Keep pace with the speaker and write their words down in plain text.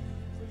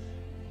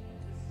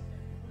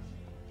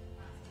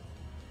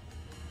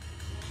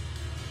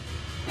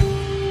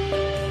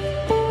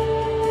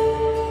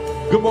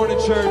Good morning,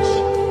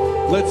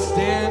 church. Let's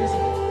stand.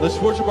 Let's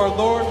worship our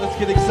Lord. Let's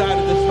get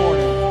excited this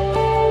morning.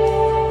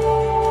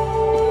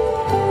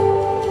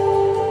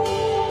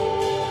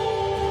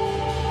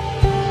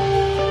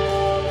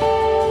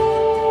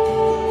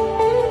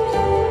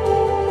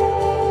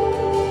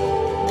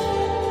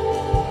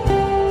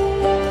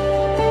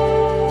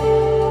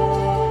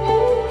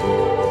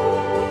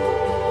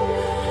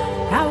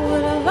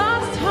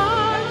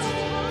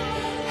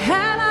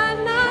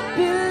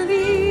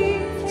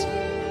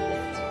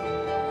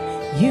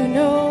 You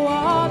know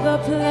all the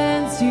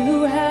plans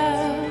you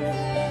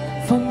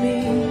have for me.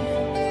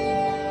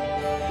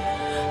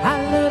 I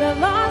would have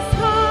lost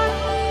heart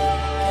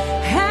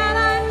had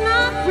I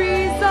not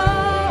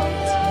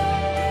resolved.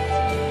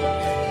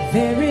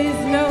 There is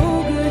no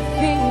good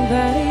thing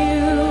that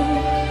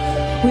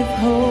you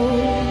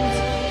withhold.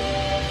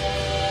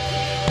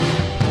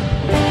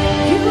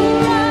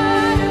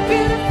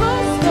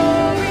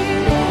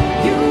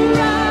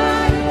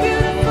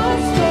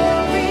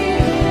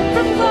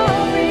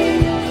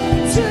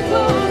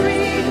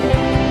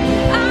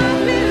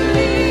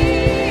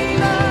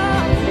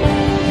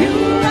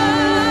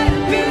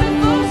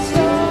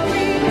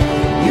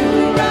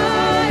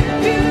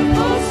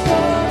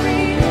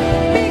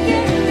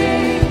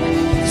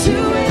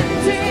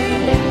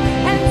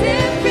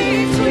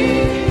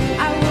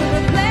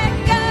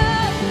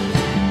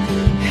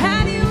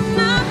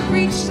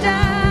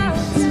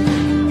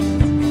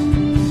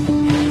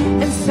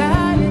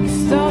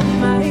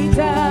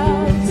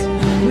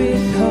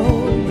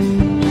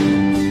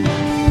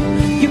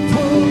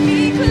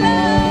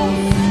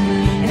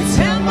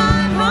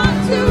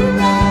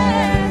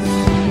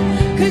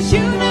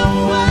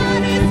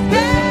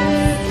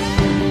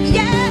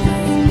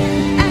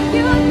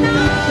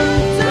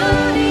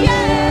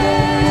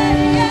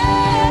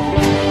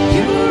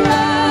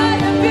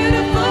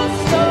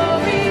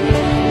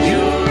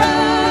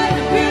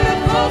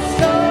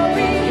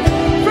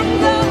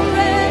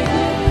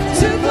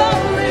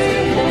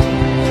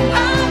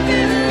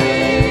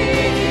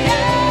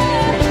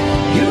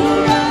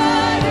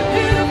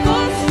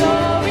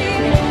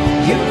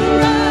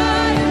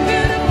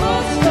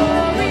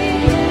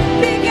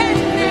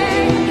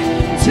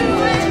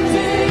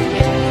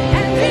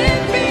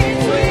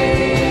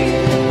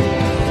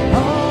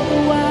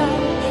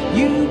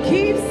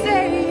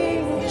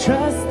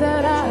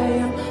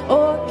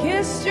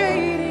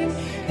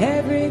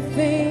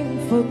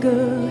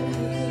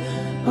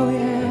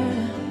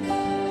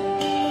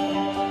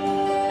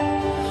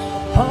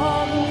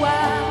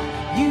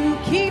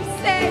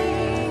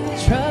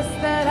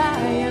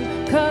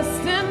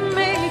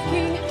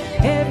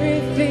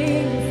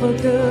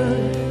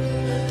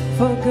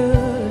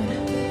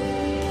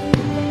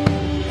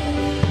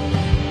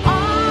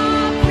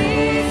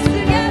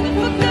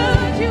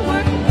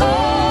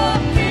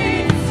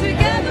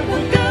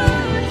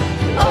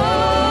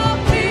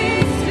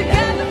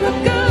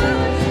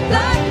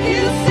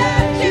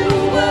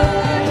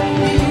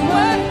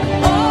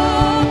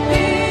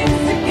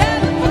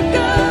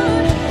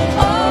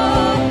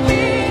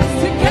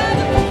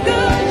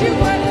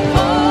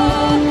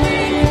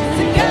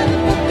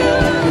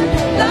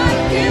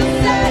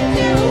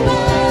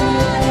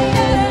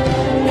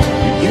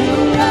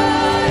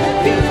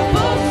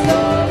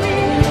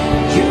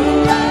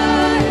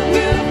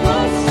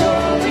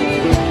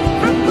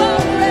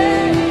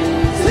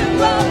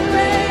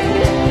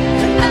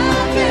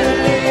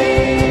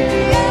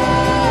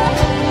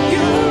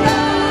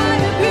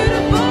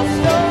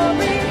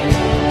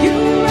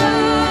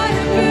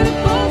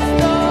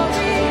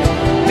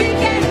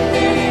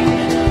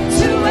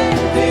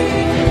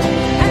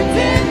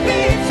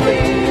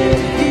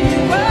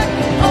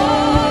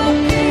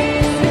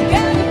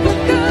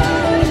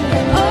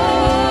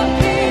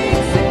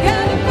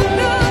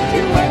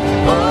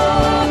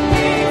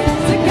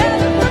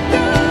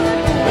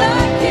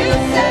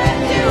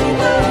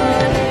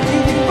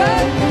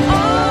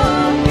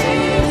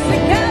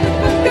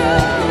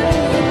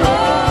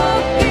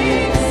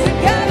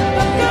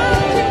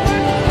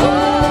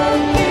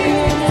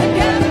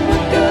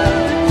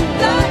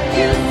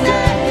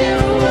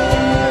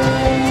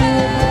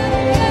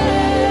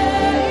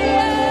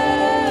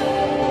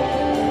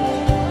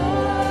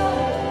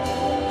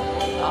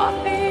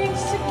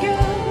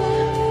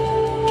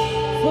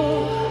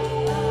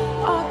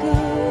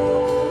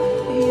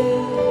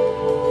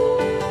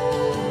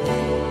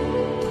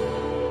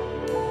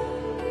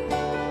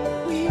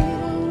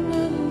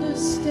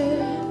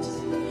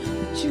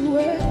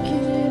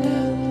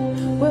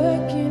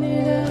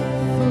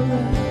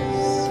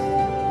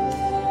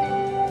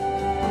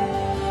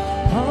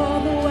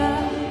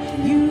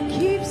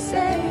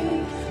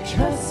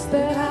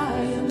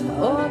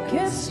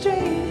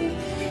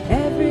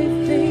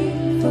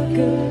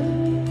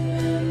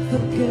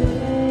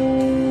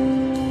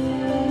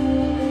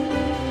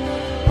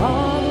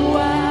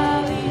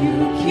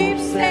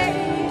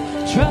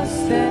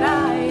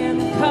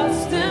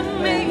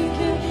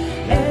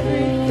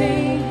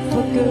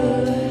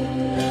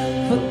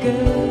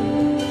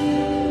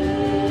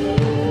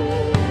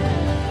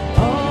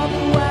 All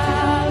the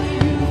while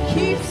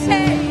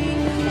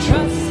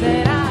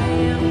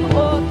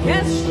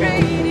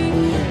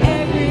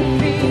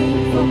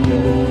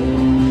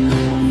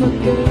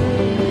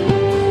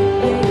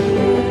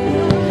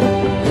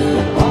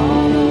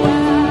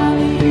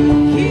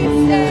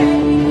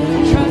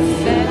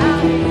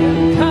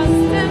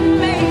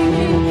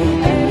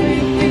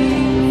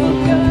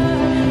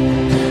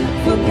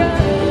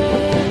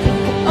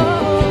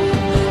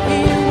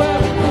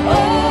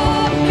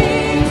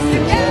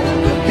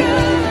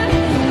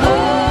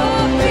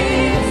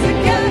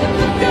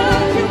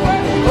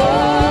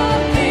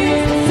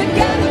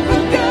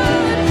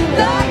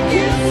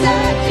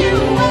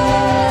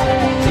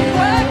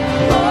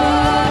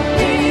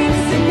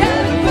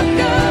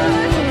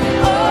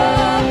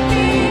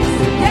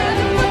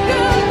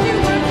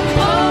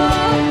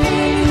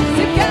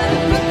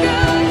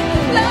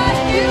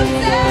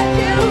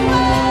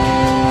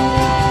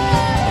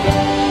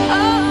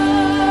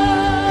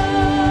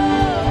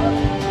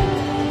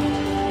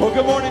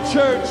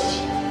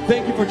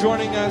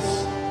joining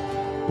us.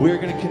 We're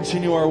going to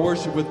continue our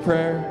worship with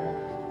prayer.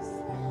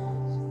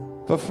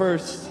 But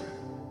first,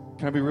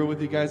 can I be real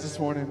with you guys this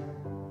morning?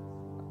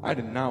 I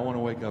did not want to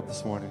wake up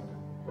this morning.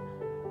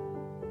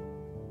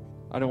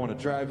 I didn't want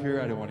to drive here.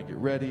 I didn't want to get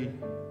ready.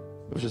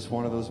 It was just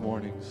one of those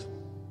mornings.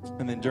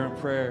 And then during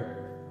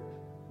prayer,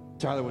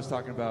 Tyler was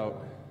talking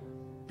about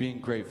being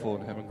grateful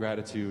and having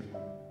gratitude.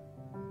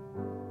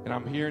 And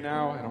I'm here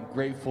now, and I'm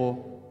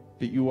grateful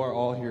that you are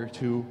all here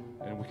too,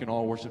 and we can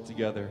all worship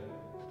together.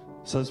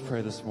 So let's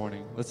pray this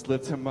morning. Let's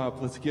lift him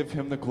up. Let's give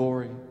him the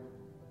glory.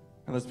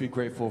 And let's be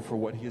grateful for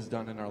what he has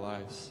done in our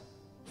lives.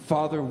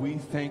 Father, we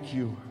thank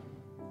you.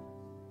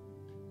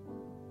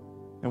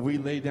 And we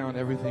lay down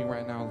everything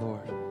right now,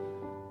 Lord.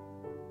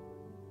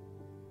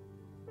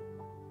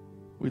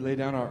 We lay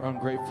down our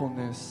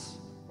ungratefulness,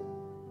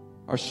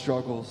 our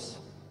struggles,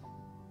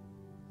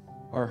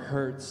 our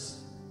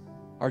hurts,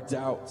 our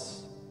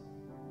doubts.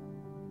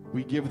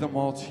 We give them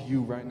all to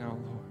you right now,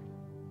 Lord.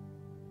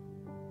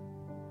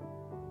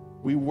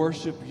 We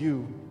worship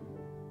you,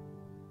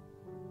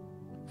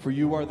 for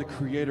you are the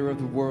creator of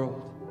the world,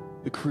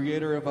 the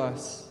creator of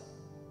us.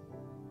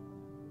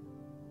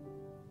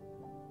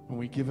 And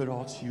we give it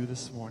all to you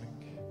this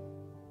morning.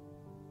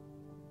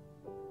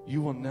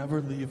 You will never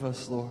leave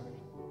us, Lord.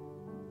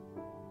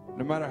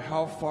 No matter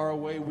how far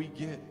away we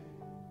get,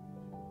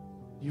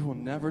 you will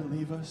never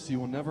leave us.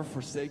 You will never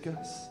forsake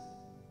us.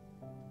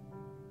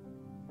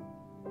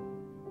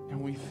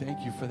 And we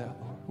thank you for that,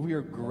 Lord. We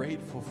are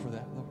grateful for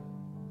that, Lord.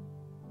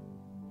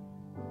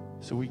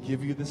 So we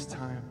give you this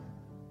time.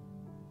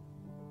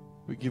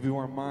 We give you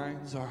our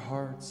minds, our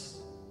hearts.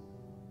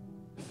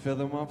 Fill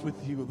them up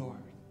with you,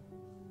 Lord,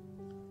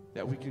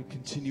 that we can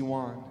continue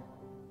on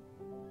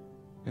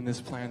in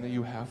this plan that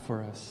you have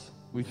for us.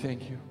 We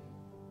thank you.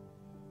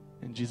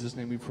 In Jesus'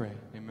 name we pray.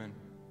 Amen.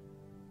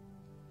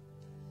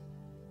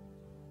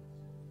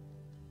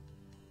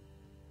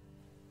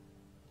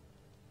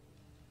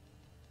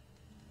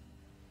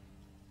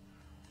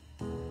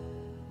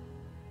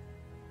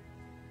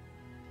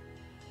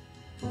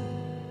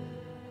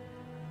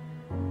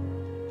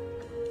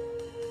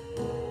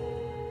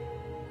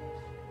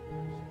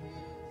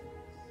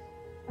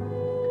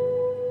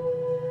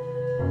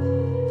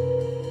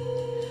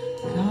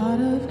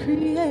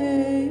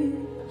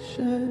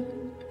 Creation,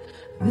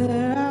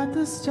 there at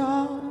the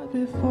start,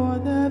 before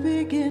the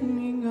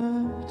beginning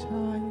of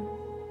time.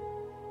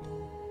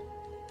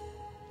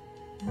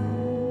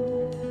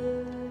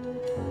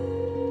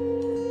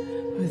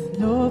 With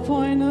no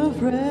point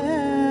of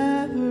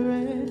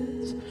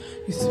reverence,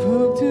 you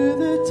spoke to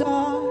the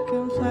dark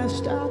and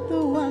fleshed out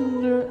the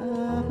wonder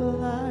of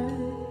light.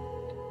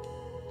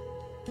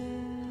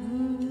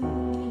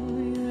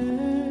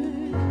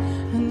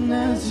 And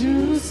as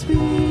you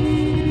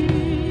speak,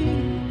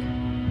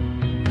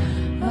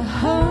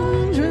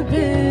 100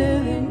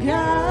 billion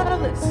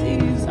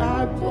galaxies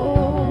are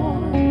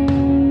born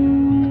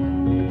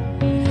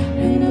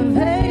in the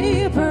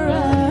vapor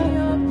of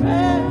your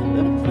breath.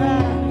 The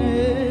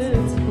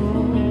planets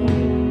born.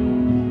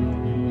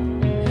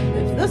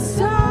 If the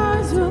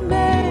stars were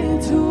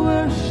made to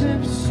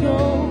worship, so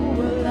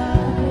will I.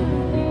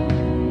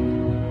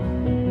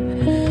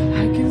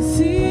 I can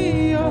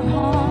see your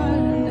heart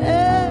in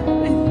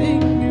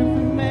everything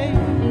you've made.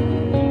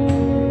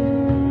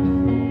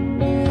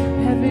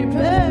 Every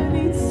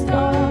burning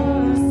star,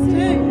 a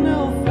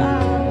signal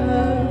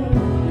fire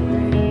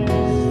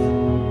grace.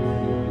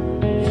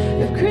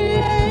 If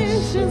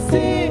creation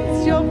sings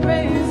your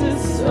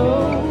praises, so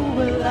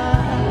will I.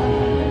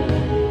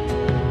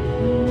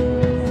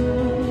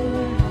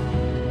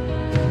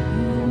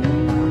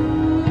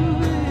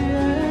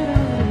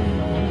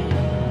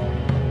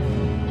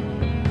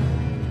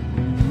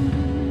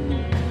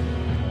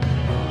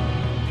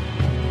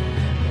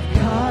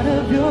 God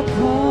of your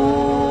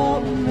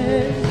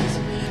promise,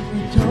 we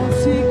don't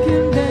seek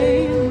in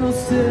vain, no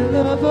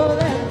syllable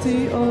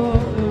empty or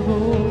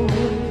void.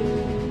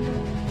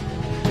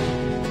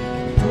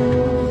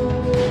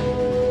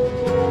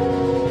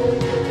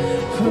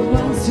 For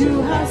once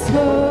you have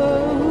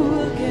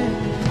spoken,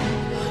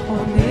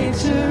 all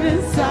nature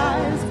and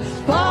signs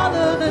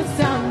follow the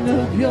sound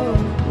of your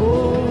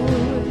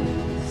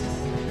voice.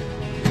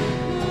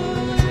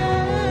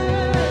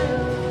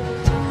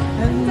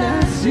 And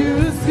as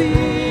you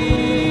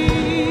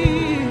speak,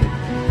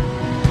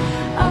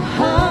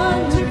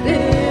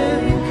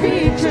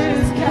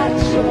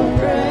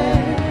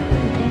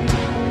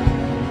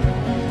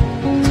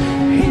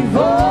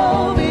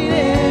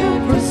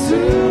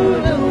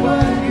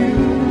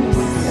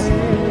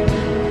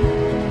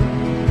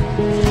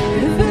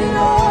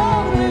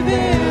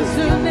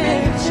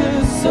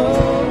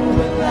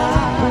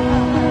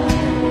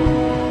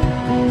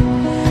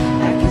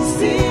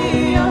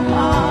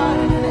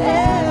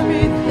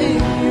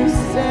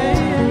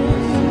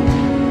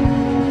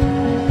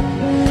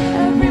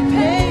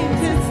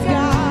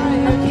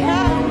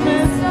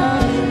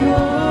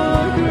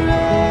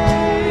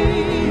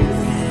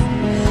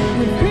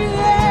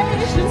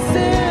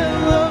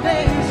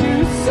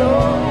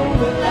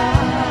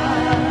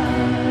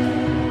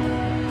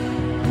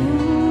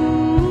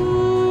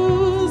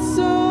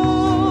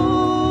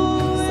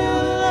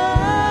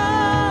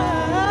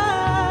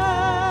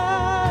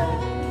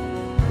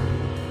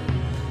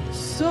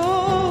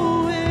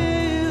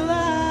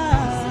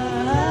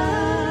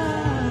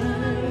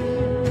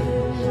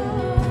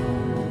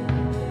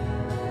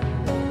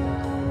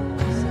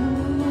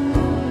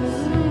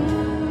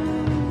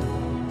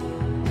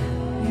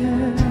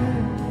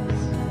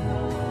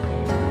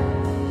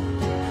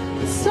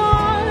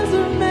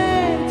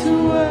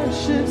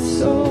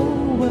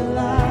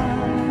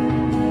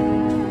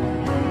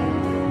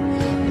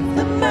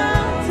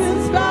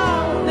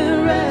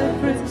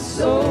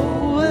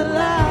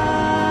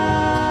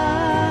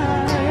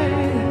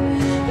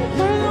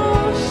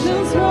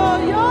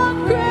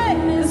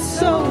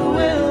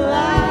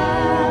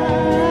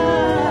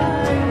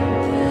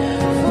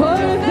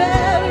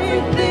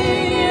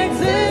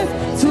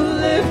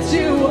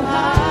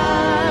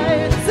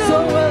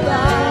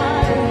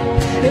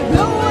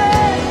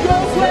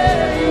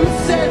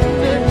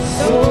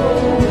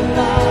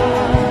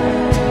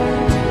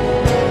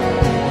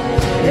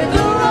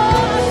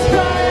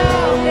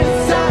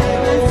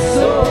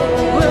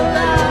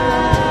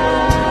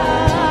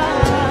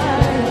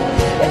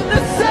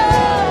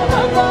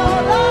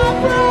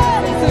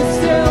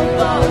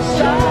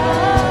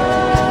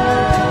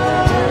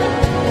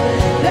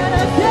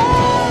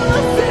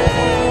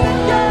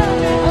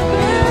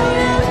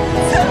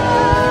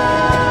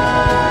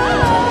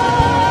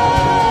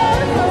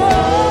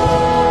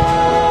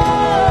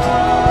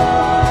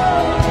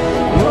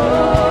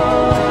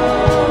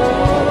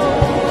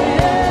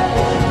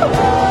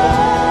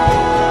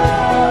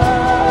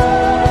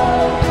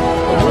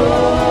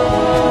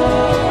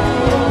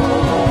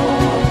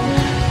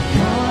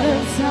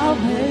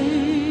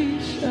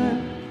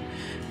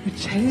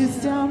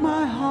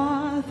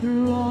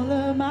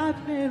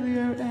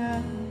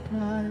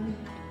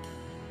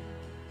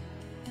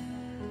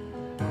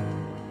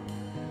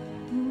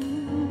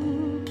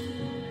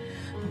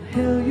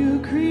 Hill you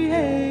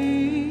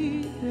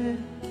created,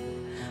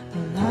 a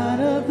light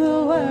of the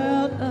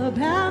world,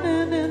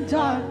 abandoned in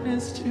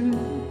darkness to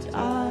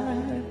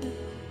die.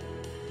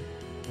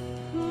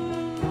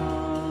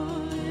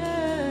 Oh,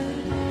 yeah.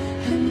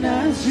 And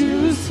as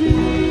you speak,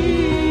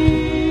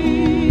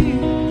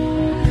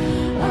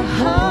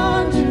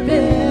 100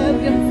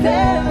 million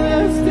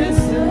failures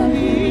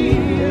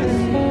disappear.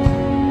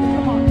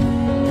 Come on.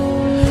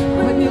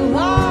 When you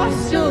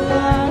lost your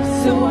life,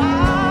 so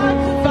I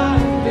could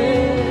find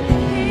it.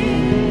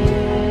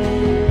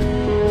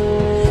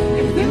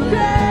 If the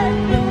dead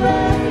and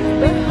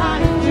left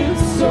behind you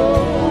so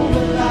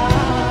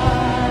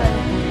alive,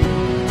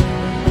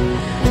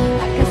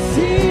 I can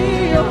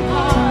see your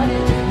heart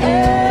in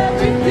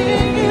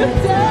everything you've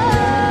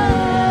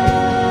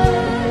done.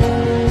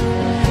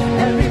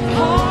 Every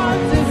part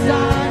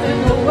designed in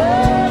the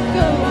work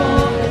of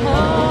all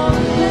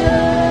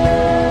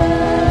love.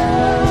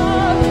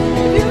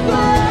 If you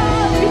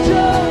gladly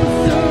chose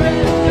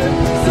surrender,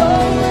 so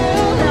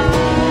will I.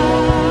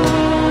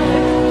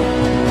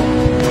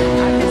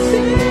 I can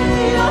see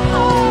your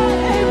heart a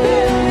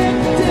million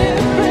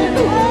different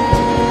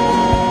ways.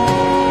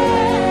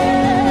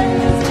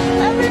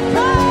 Every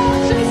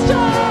precious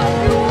child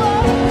you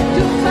are,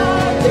 just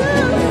like you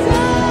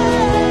say.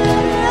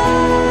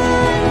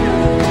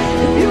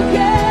 If you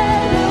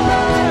gave your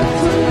life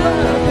to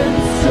love and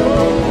so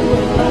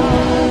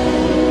alive,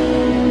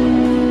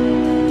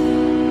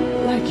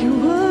 like you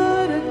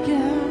would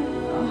again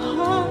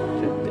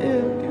 100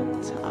 billion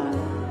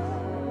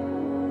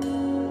times.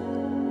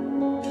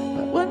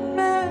 But what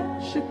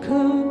measure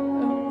could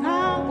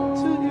amount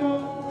to your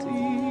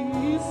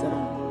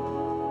desire?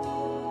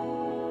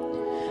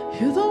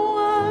 You're the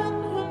one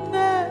who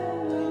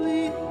never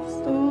leaves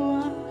the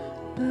one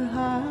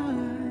behind.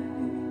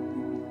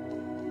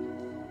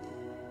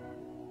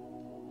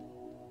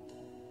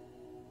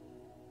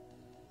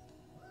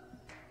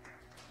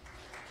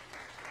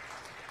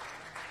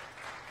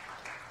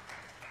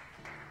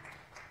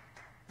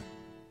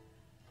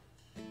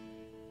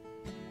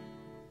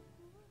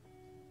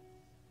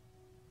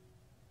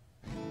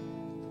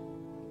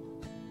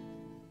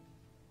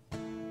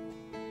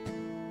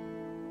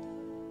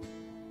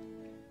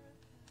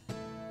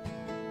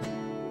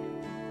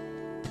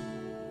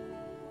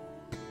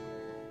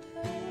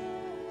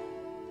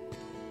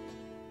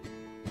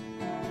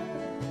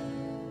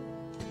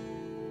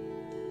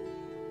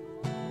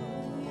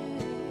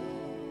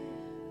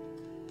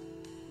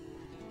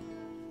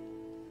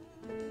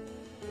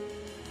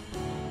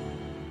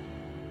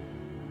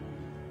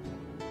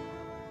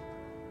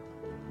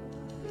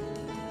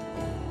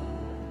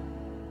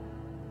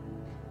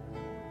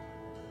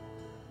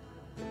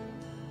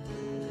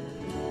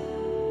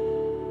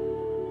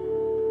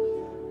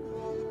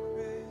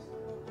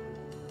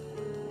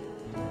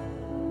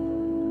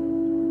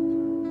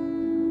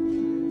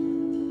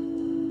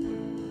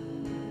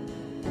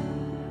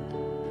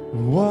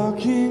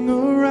 Walking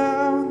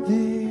around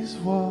these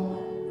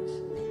walls,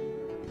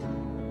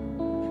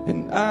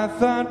 and I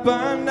thought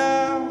by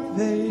now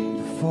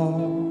they'd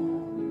fall,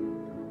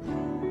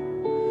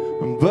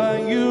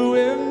 but you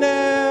have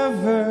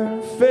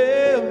never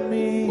failed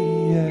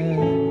me yet.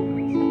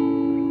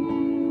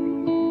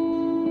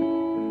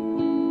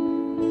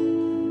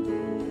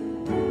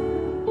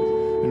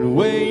 And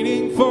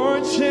waiting for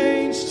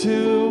change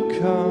to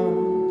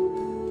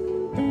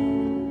come,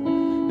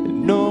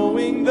 and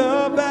knowing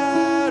the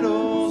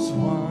battle's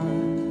won,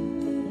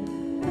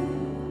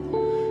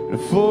 and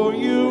for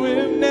you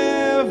have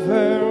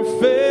never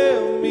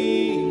failed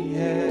me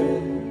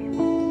yet.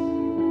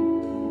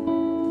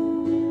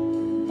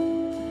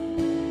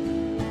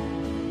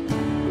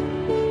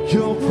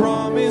 Your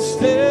promise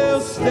still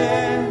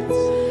stands.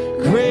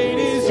 Great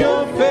is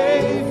your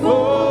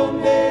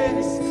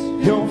faithfulness,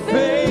 your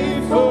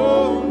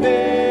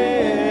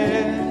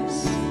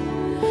faithfulness.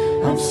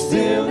 I'm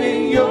still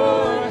in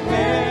your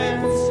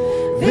hands.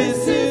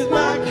 This is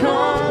my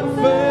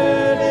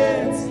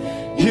confidence.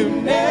 You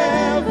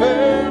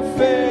never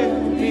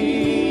failed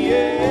me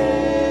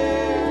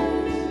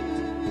yet.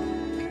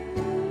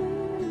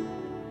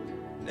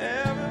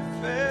 Never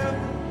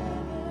failed me.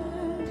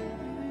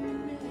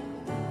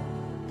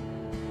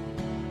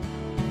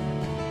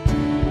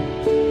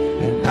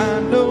 And I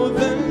know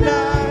the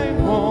night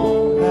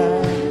won't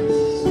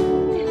last.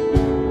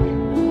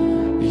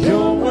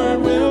 Your word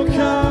will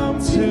come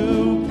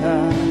to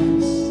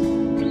pass,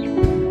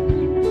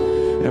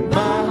 and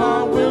my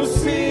heart will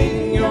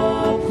sing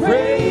your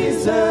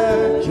praise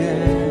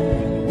again.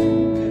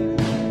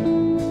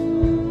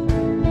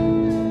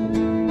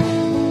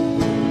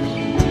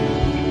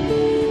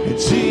 And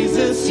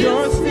Jesus,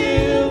 you're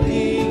still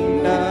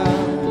enough.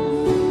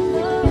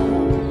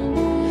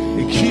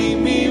 And keep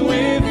me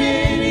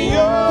within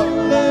your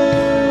love.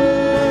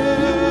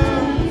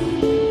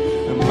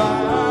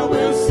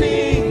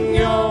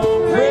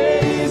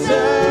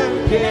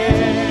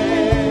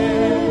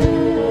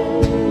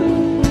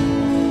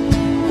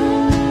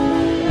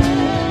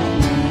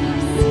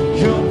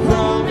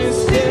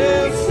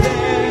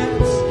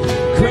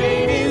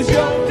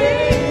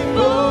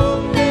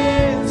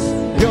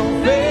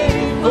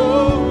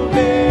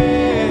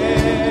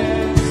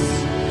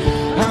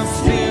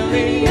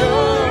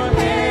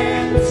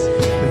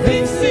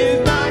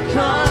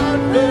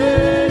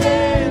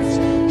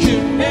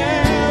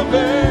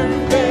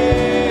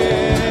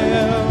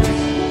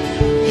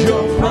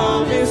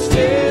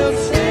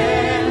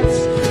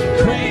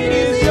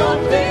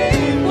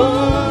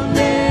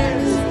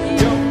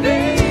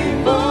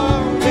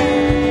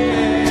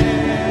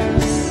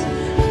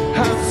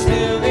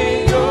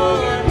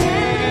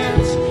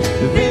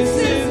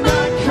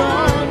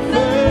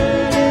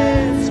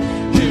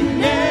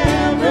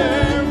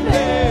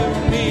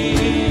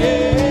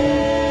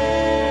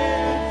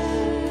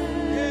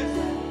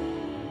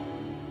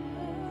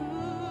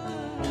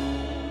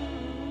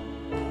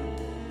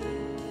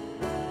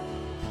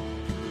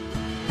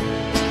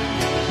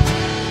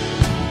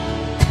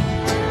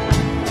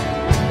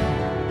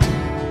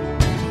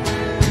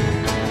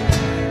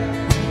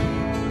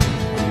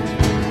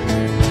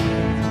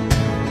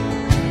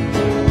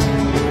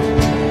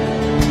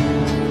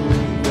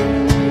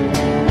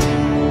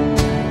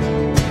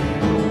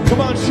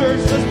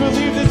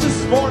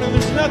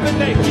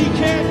 that he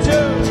can't do.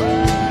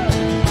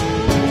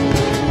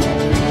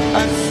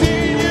 I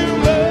see you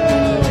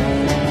move,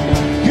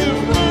 you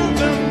move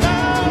the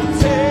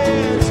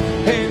mountains,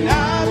 and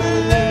I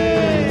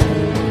believe.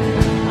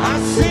 I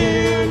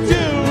see you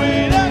do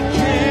it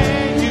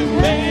again. You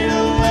made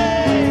a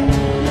way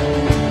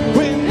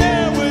when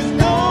there was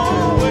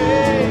no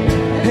way,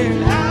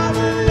 and I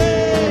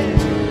believe.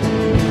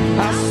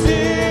 I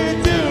see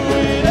you do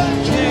it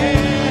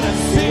again. I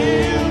see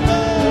you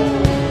move,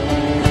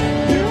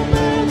 you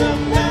move the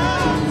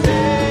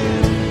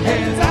mountains,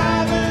 and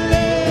I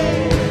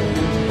believe.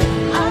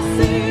 I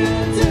see you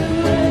do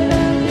it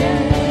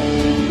again.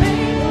 You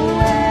made a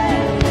way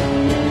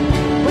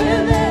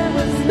where there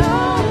was no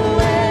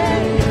way,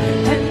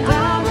 and I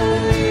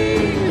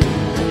believe.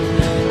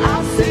 I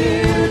see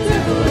you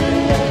do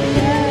it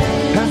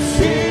again. I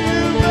see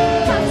you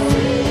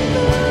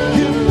move,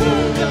 you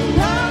move the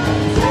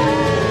mountains,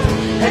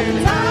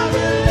 and I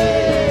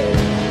believe.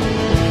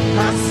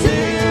 I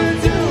see you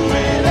do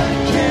it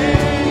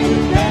again. You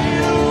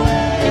made a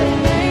way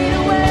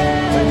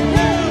when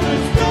there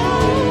was no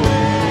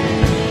way,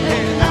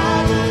 and I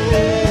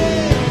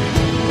believe.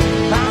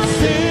 I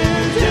see you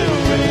do it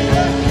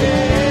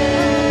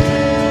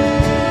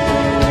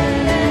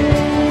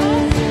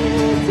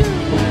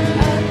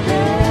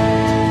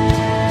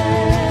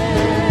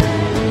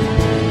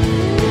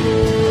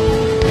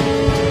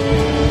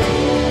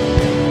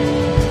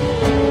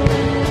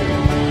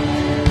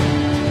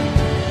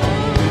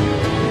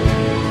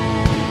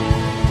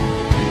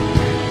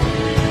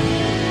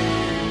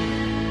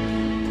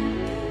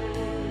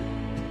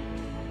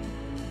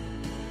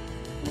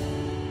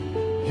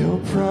Your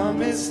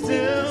promise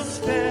still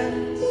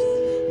stands.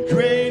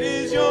 Great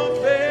is your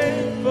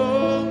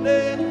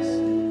faithfulness,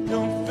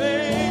 your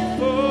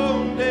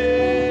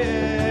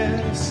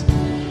faithfulness.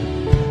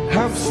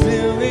 I'm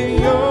still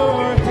in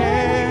your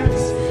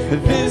hands.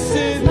 This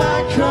is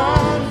my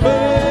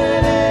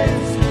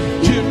confidence.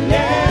 You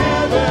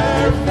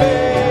never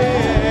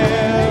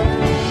fail.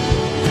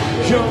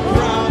 Your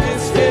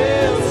promise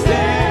still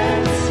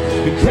stands.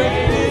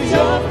 Great is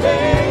your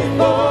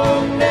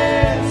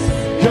faithfulness,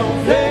 your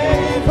faithfulness.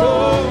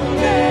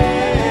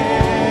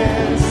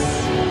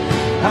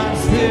 I'm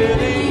still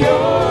in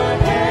your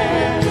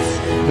hands.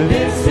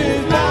 This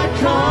is my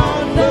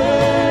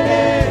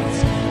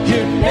confidence.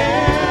 You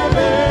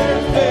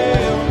never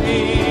fail me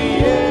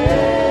yet.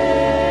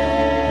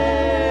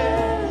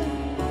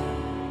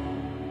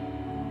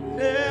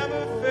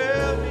 Never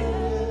fail me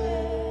yet.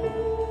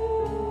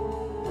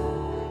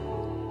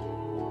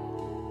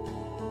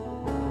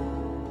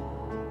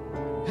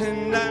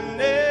 And I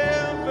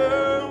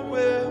never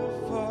will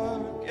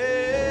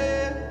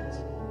forget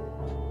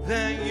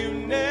that you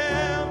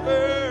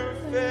never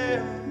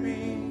fail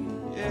me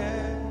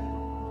yet.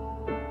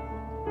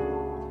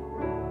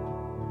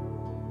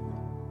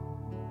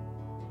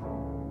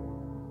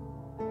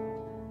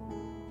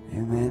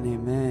 Amen,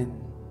 amen.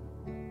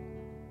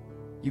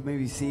 You may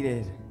be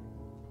seated.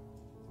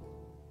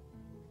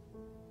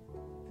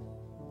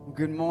 Well,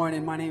 good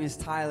morning. My name is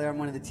Tyler. I'm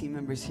one of the team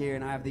members here,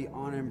 and I have the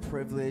honor and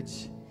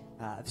privilege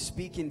of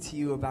speaking to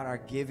you about our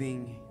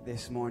giving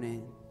this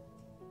morning.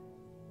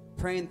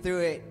 Praying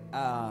through it,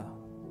 got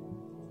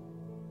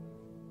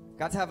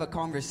to have a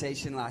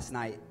conversation last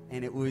night,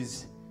 and it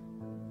was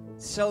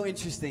so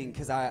interesting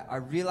because I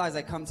realized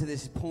I come to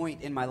this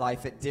point in my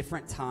life at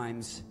different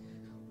times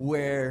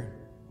where,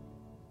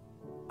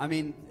 I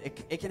mean,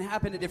 it can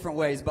happen in different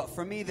ways, but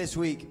for me this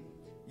week,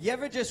 you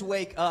ever just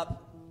wake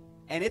up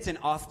and it's an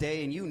off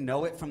day and you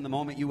know it from the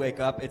moment you wake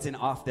up, it's an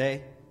off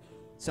day?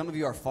 Some of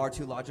you are far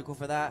too logical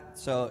for that,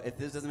 so if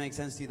this doesn't make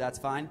sense to you, that's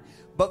fine.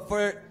 But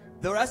for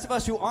the rest of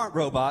us who aren't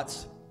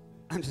robots,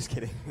 I'm just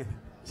kidding,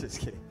 just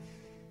kidding.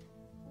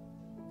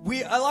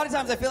 A lot of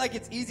times I feel like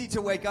it's easy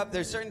to wake up.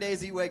 There's certain days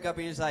that you wake up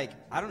and you're just like,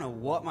 I don't know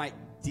what my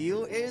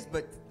deal is,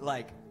 but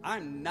like,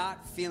 I'm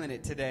not feeling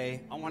it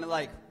today. I want to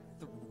like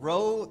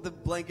throw the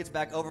blankets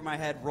back over my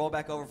head, roll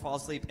back over, fall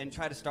asleep, and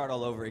try to start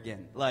all over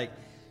again. Like,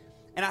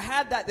 and I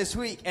had that this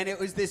week, and it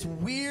was this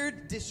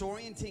weird,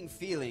 disorienting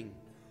feeling.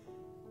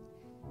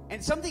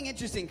 And something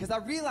interesting, because I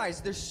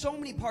realized there's so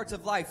many parts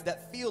of life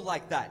that feel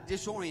like that,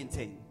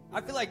 disorienting.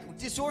 I feel like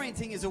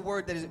disorienting is a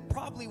word that is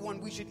probably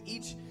one we should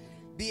each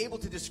be able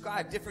to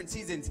describe different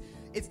seasons.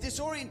 It's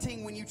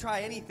disorienting when you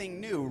try anything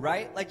new,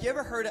 right? Like, you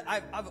ever heard,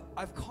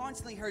 I've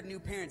constantly heard new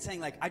parents saying,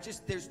 like,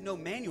 there's no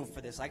manual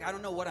for this. Like, I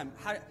don't know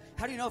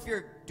how do you know if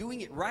you're doing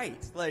it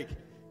right? Like,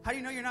 how do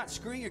you know you're not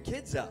screwing your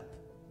kids up?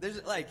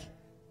 There's, like,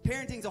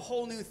 parenting's a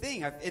whole new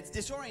thing. It's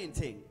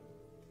disorienting.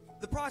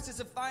 The process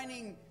of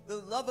finding the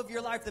love of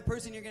your life, the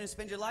person you're going to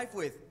spend your life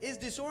with, is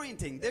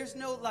disorienting. There's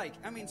no, like,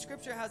 I mean,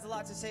 Scripture has a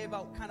lot to say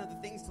about kind of the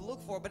things to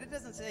look for, but it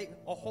doesn't say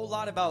a whole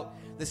lot about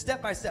the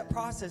step-by-step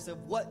process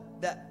of what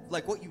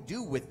you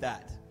do with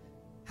that,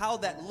 how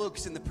that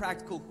looks in the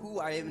practical, who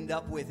I end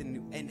up with,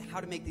 and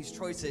how to make these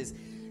choices.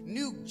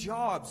 New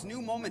jobs,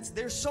 new moments.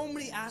 There's so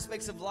many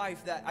aspects of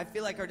life that I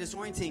feel like are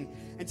disorienting.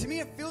 And to me,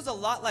 it feels a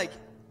lot like,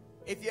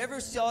 if you ever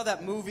saw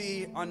that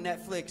movie on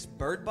Netflix,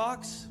 Bird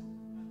Box.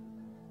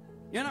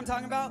 You know what I'm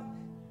talking about?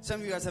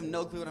 Some of you guys have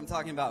no clue what I'm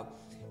talking about.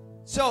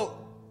 So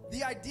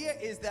the idea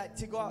is that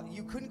to go out,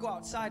 you couldn't go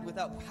outside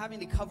without having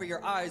to cover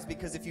your eyes,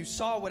 because if you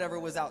saw whatever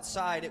was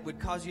outside, it would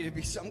cause you to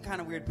be some kind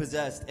of weird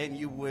possessed, and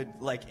you would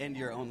like end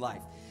your own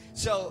life.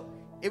 So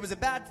it was a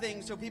bad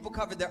thing, so people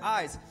covered their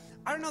eyes.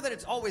 I don't know that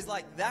it's always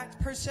like that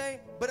per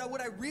se, but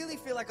what I really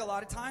feel like a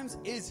lot of times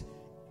is,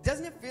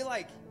 doesn't it feel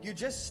like you're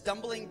just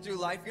stumbling through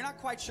life? You're not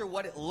quite sure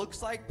what it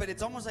looks like, but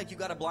it's almost like you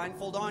got a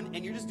blindfold on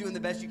and you're just doing the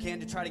best you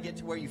can to try to get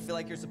to where you feel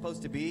like you're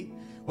supposed to be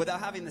without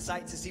having the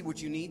sight to see what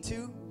you need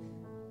to.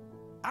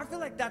 I feel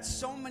like that's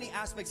so many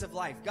aspects of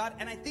life. God,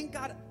 and I think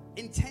God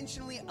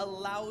intentionally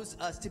allows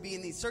us to be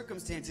in these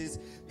circumstances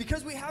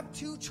because we have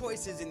two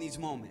choices in these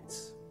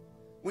moments.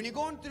 When you're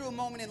going through a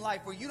moment in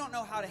life where you don't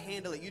know how to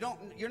handle it,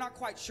 you're not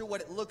quite sure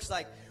what it looks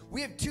like,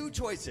 we have two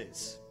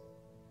choices.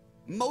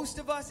 Most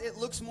of us, it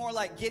looks more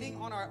like getting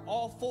on our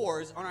all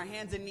fours, on our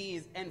hands and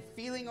knees, and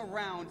feeling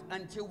around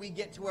until we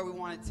get to where we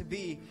want it to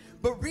be.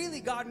 But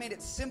really, God made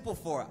it simple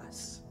for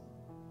us.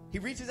 He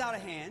reaches out a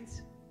hand,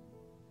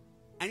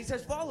 and he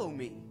says, follow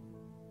me.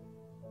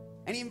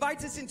 And he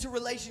invites us into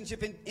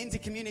relationship, into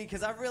community,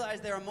 because I've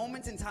realized there are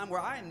moments in time where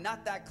I am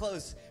not that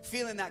close,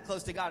 feeling that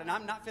close to God, and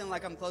I'm not feeling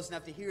like I'm close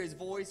enough to hear his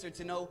voice or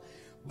to know.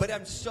 But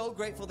I'm so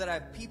grateful that I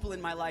have people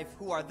in my life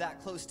who are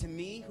that close to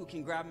me, who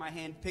can grab my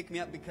hand, pick me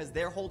up, because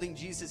they're holding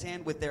Jesus'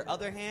 hand with their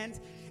other hand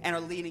and are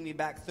leading me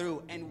back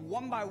through. And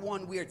one by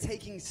one, we are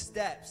taking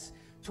steps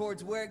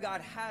towards where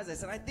God has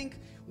us. And I think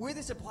where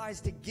this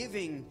applies to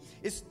giving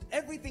is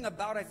everything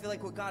about, I feel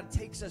like, what God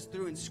takes us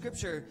through in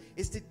Scripture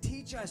is to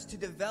teach us to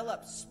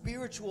develop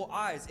spiritual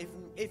eyes.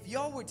 If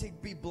y'all were to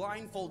be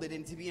blindfolded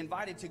and to be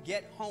invited to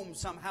get home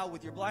somehow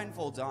with your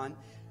blindfolds on,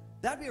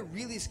 that'd be a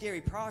really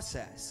scary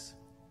process.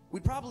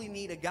 We'd probably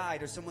need a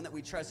guide or someone that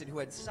we trusted who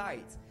had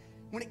sight.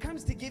 When it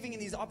comes to giving in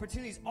these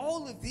opportunities,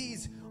 all of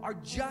these are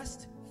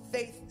just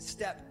faith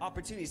step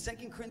opportunities.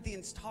 2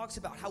 Corinthians talks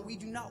about how we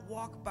do not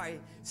walk by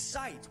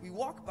sight, we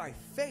walk by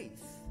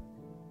faith.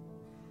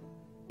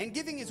 And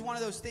giving is one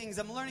of those things.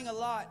 I'm learning a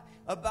lot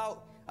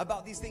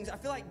about these things. I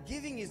feel like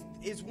giving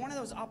is one of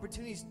those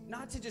opportunities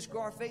not to just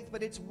grow our faith,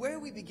 but it's where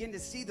we begin to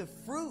see the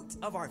fruit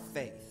of our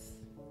faith.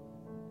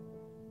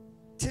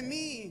 To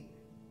me,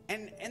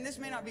 and this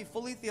may not be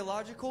fully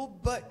theological,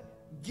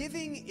 but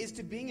giving is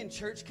to being in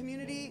church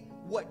community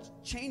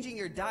what changing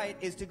your diet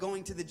is to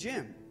going to the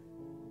gym.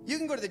 You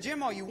can go to the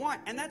gym all you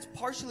want, and that's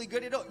partially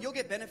good. You'll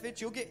get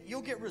benefits, you'll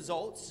get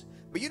results,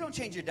 but you don't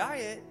change your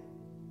diet.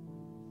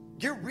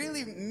 You're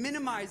really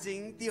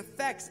minimizing the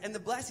effects and the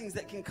blessings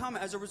that can come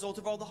as a result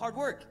of all the hard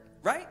work,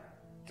 right?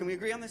 Can we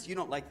agree on this? You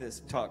don't like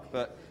this talk,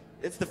 but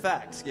it's the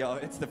facts, yo.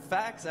 It's the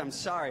facts. I'm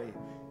sorry.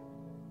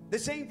 The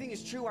same thing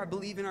is true, I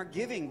believe, in our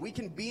giving. We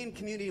can be in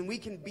community and we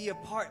can be a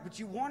part, but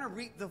you want to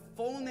reap the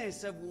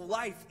fullness of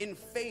life in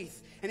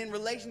faith and in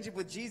relationship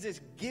with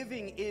Jesus.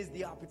 Giving is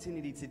the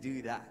opportunity to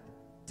do that,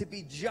 to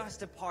be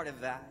just a part of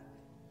that.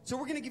 So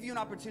we're going to give you an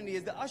opportunity.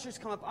 As the ushers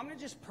come up, I'm going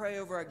to just pray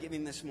over our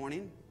giving this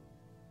morning.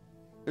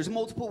 There's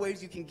multiple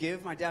ways you can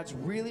give. My dad's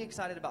really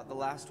excited about the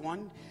last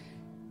one.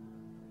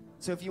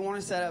 So if you want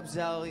to set up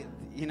Zelle,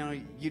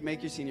 you'd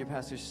make your senior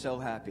pastor so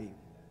happy.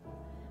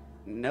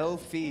 No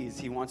fees.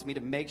 He wants me to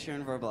make sure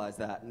and verbalize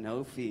that.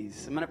 No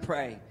fees. I'm going to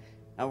pray.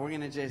 Now we're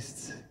going to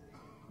just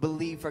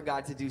believe for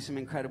God to do some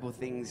incredible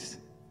things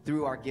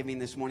through our giving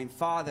this morning.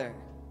 Father,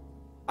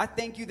 I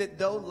thank you that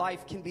though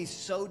life can be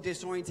so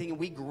disorienting and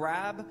we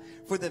grab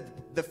for the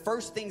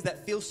first things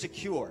that feel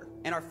secure,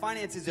 and our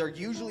finances are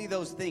usually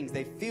those things.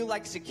 They feel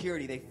like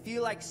security. They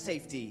feel like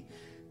safety.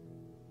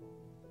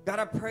 God,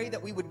 I pray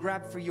that we would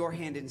grab for your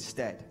hand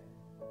instead.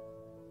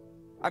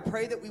 I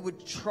pray that we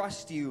would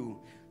trust you,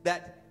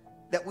 that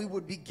we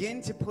would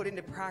begin to put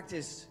into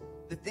practice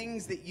the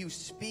things that you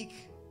speak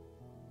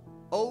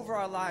over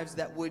our lives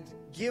that would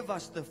give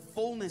us the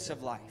fullness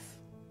of life.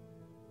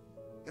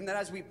 And that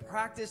as we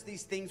practice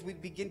these things, we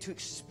begin to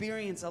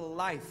experience a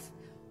life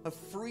of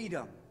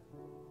freedom,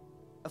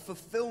 of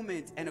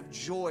fulfillment, and of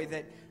joy,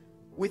 that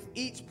with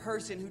each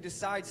person who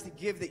decides to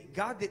give, that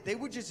God, that they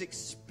would just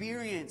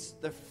experience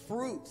the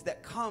fruit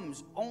that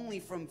comes only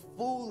from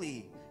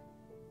fully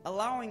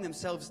allowing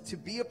themselves to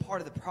be a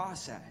part of the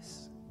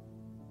process.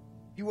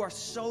 You are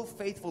so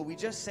faithful. We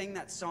just sang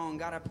that song.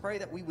 God, I pray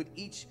that we would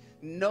each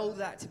know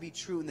that to be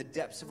true in the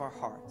depths of our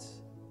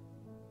hearts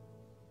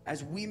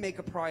as we make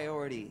a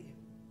priority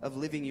of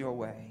living your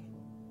way.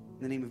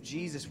 In the name of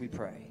Jesus, we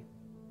pray.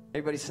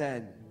 Everybody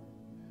said,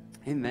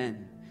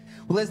 amen.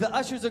 Well, as the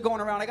ushers are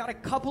going around, I got a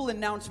couple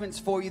announcements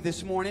for you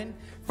this morning.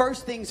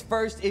 First things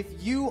first, if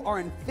you are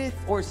in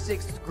 5th or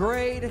 6th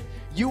grade,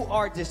 you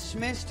are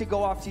dismissed to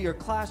go off to your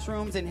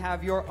classrooms and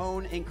have your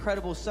own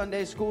incredible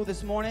Sunday school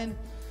this morning.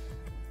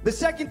 The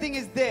second thing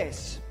is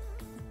this.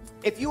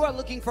 If you are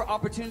looking for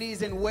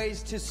opportunities and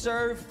ways to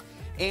serve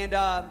and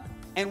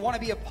want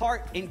to be a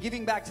part in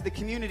giving back to the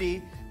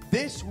community,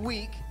 this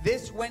week,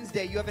 this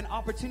Wednesday, you have an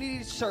opportunity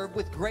to serve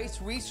with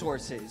Grace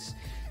Resources.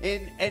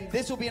 And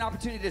this will be an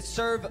opportunity to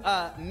serve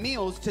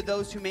meals to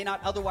those who may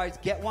not otherwise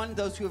get one,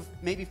 those who have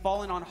maybe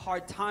fallen on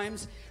hard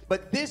times.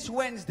 But this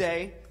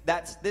Wednesday,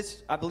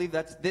 I believe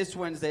that's this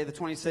Wednesday, the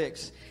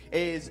 26th,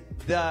 is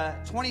the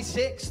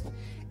 26th.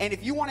 And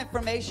if you want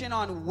information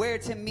on where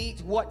to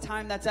meet, what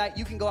time that's at,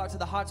 you can go out to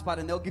the hotspot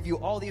and they'll give you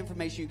all the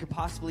information you could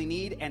possibly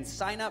need and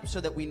sign up so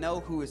that we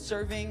know who is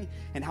serving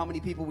and how many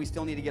people we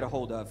still need to get a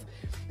hold of.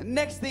 The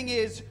next thing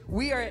is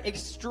we are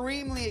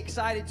extremely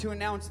excited to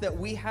announce that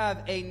we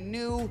have a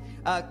new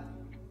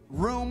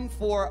room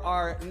for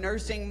our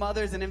nursing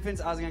mothers and infants.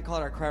 I was going to call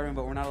it our cry room,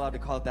 but we're not allowed to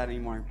call it that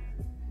anymore.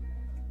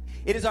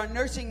 It is our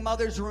nursing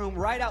mother's room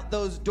right out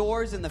those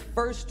doors. In the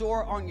first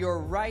door on your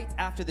right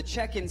after the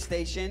check-in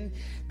station,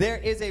 there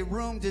is a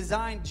room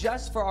designed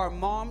just for our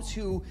moms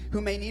who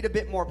may need a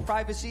bit more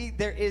privacy.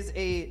 There is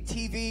a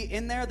TV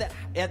in there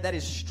that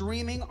is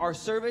streaming our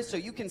service, so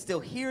you can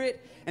still hear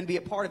it and be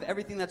a part of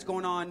everything that's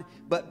going on,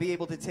 but be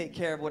able to take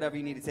care of whatever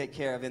you need to take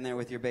care of in there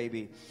with your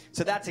baby.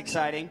 So that's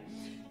exciting.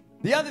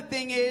 The other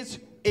thing is,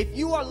 if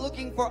you are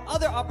looking for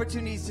other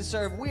opportunities to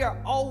serve, we are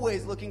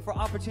always looking for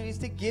opportunities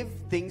to give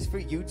things for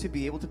you to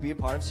be able to be a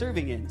part of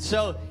serving in.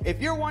 So if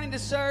you're wanting to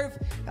serve,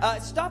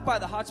 stop by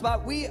the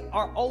hotspot. We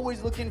are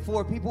always looking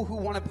for people who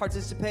want to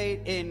participate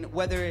in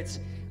whether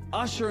it's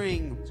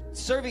ushering,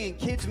 serving in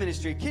kids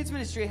ministry. Kids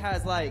ministry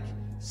has like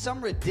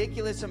some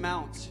ridiculous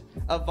amount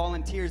of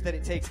volunteers that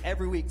it takes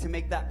every week to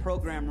make that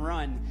program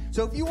run.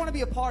 So if you want to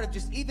be a part of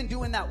just even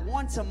doing that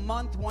once a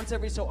month, once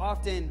every so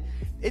often,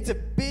 it's a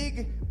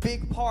big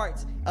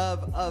part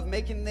of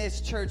making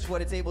this church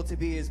what it's able to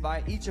be is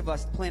by each of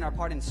us playing our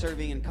part in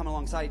serving and coming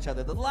alongside each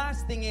other. The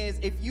last thing is,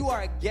 if you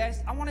are a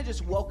guest, I want to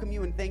just welcome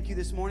you and thank you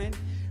this morning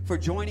for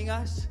joining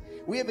us.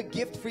 We have a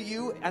gift for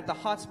you at the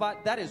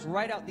hotspot. That is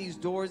right out these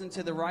doors and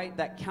to the right,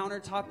 that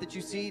countertop that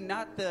you see,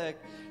 not the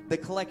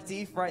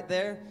collectif right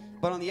there,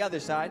 but on the other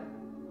side.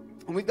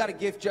 And we've got a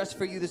gift just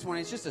for you this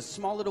morning. It's just a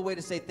small little way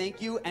to say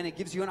thank you, and it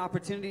gives you an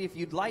opportunity, if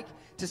you'd like,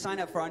 to sign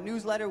up for our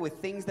newsletter with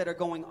things that are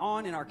going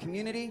on in our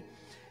community.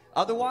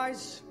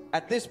 Otherwise,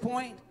 at this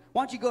point,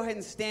 why don't you go ahead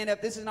and stand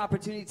up. This is an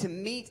opportunity to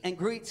meet and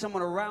greet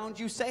someone around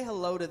you. Say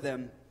hello to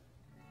them.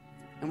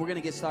 And we're going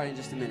to get started in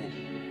just a minute.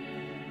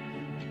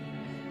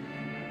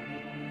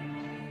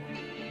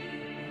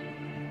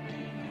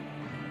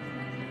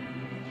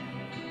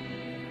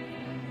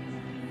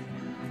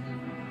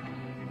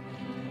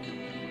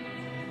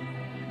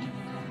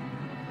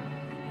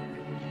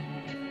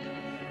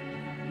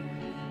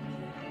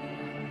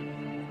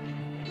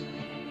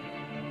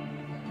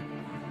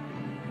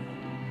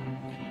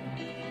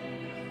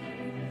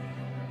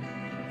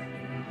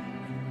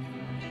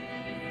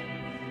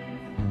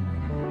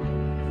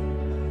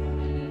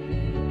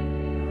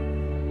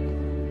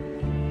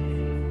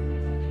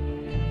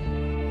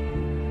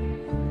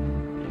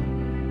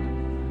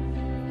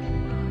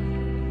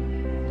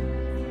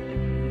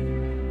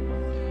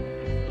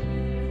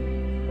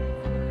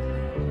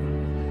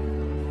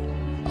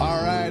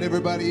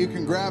 Everybody, you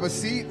can grab a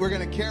seat. We're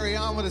going to carry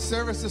on with the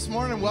service this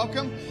morning.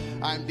 Welcome.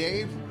 I'm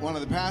Dave, one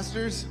of the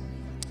pastors,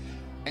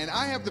 and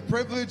I have the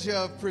privilege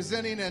of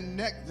presenting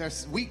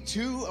week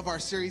 2 of our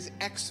series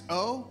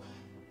XO.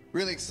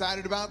 Really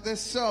excited about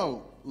this.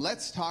 So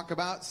let's talk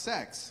about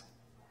sex.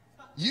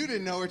 You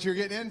didn't know what you're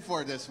getting in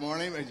for this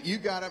morning, but you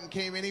got up and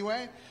came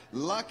anyway.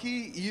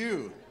 Lucky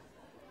you.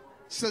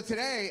 So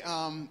today,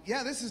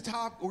 this is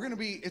top. We're going to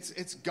be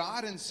it's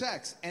God and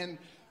sex, and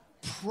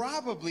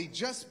probably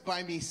just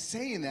by me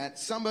saying that,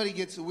 somebody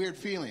gets a weird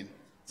feeling.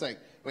 It's like,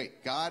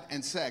 wait, God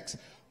and sex.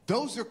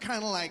 Those are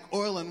kind of like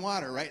oil and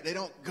water, right? They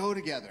don't go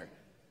together.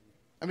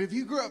 I mean, if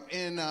you grew up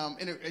in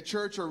a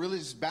church or a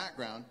religious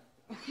background,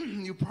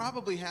 you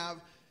probably have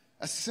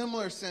a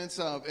similar sense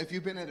of, if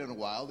you've been in it a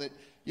while, that,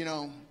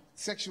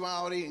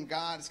 sexuality and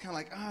God is kind of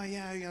like, oh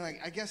yeah,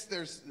 I guess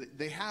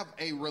they have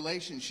a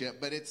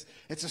relationship, but it's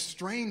a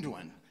strained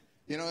one.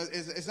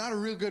 It's not a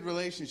real good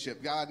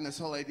relationship, God and this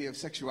whole idea of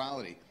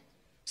sexuality.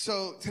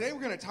 So today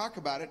we're going to talk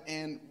about it,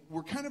 and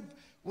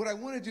what I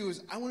want to do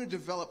is I want to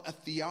develop a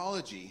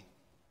theology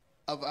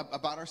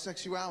about our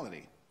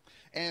sexuality.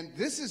 And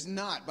this is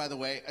not, by the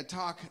way, a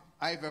talk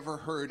I've ever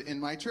heard in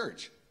my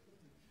church.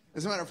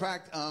 As a matter of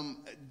fact,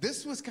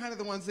 this was kind of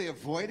the ones they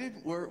avoided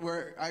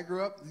where I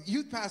grew up.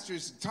 Youth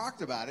pastors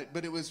talked about it,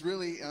 but it was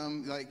really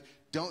like,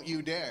 don't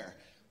you dare.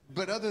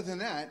 But other than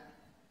that,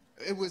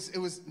 it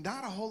was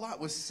not a whole lot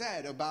was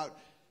said about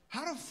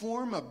how to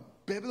form a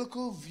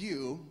biblical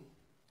view,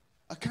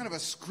 a kind of a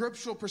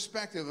scriptural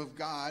perspective of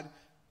God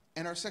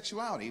and our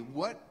sexuality.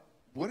 What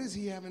does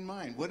he have in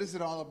mind? What is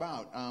it all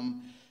about?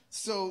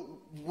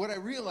 So what I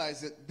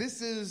realized that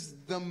this is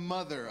the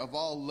mother of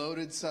all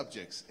loaded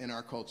subjects in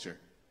our culture.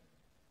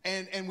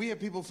 And we have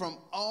people from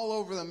all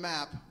over the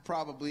map,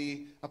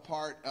 probably a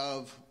part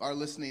of our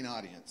listening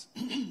audience.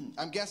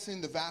 I'm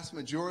guessing the vast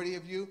majority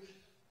of you,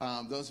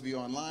 those of you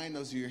online,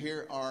 those of you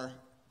here, are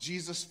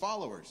Jesus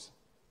followers.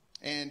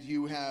 And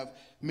you have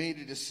made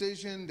a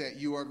decision that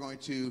you are going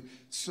to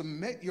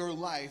submit your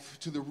life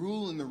to the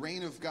rule and the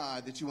reign of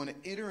God, that you want to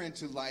enter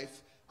into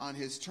life on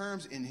his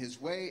terms, in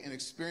his way, and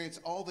experience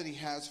all that he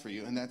has for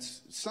you. And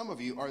that's, some of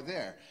you are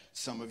there.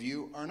 Some of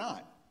you are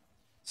not.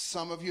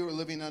 Some of you are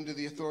living under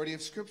the authority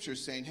of Scripture,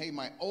 saying, hey,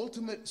 my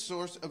ultimate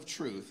source of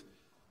truth.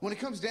 When it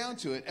comes down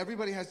to it,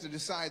 everybody has to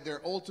decide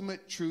their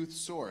ultimate truth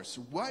source.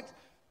 What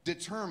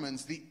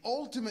determines the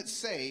ultimate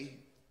say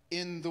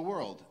in the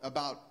world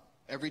about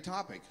every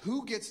topic?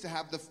 Who gets to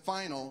have the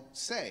final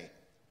say?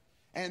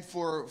 And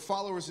for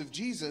followers of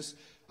Jesus,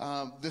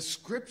 the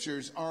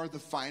Scriptures are the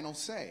final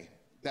say.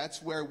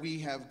 That's where we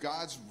have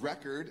God's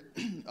record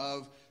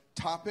of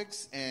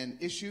topics and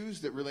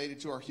issues that related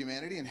to our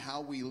humanity and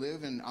how we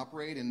live and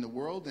operate in the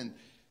world, and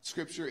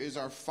Scripture is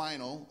our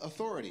final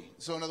authority.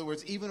 So in other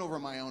words, even over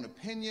my own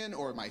opinion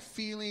or my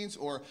feelings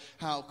or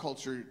how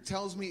culture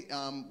tells me,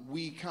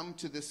 we come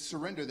to this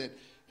surrender that,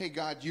 hey,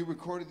 God, you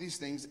recorded these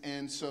things,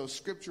 and so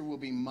Scripture will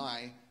be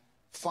my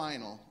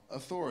final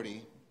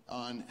authority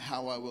on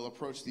how I will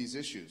approach these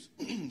issues.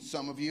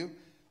 Some of you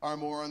are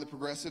more on the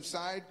progressive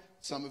side.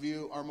 Some of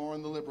you are more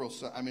on the liberal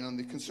side, on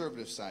the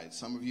conservative side.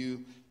 Some of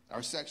you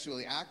are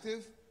sexually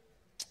active.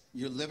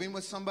 You're living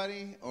with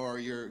somebody, or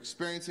you're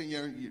experiencing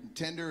your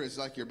Tinder is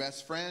like your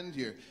best friend.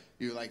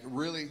 You're like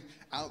really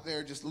out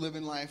there just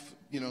living life,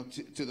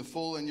 to the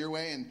full in your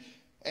way.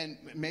 And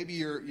maybe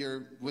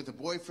you're with a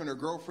boyfriend or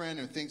girlfriend,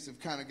 and things have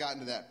kind of gotten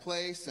to that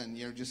place, and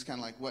you're just kind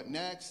of like, what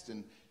next?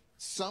 And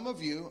some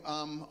of you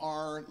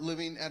are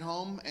living at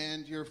home,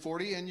 and you're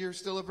 40 and you're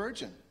still a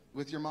virgin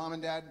with your mom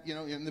and dad,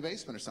 in the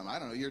basement or something. I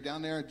don't know. You're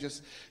down there,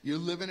 you're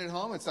living at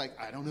home. It's like,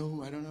 I don't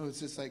know.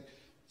 It's just like,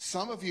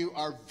 some of you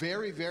are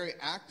very, very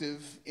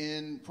active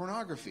in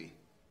pornography.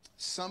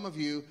 Some of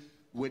you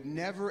would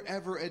never,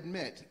 ever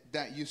admit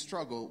that you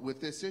struggle with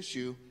this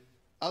issue.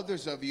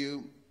 Others of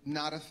you,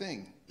 not a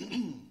thing.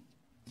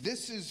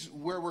 This is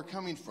where we're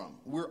coming from.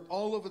 We're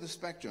all over the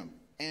spectrum.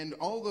 And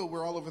although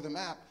we're all over the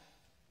map,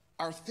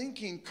 our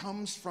thinking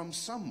comes from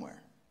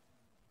somewhere.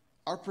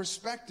 Our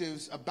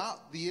perspectives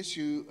about the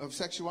issue of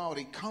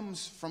sexuality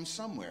comes from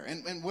somewhere.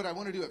 And what I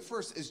want to do at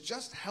first is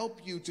just help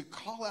you to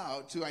call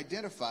out, to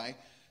identify,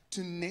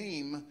 to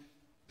name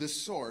the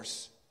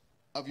source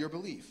of your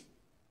belief.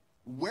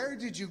 Where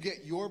did you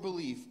get your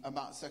belief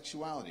about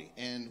sexuality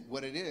and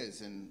what it is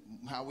and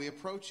how we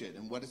approach it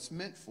and what it's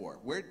meant for?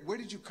 Where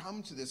did you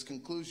come to this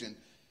conclusion,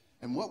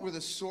 and what were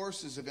the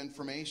sources of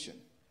information?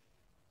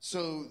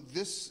 So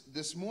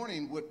this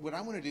morning, what I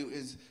want to do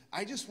is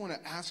I just want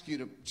to ask you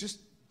to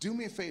just do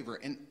me a favor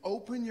and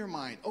open your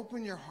mind,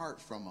 open your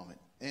heart for a moment.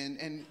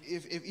 And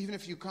if even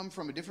if you come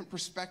from a different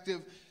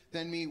perspective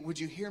than me, would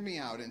you hear me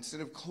out?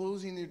 Instead of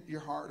closing your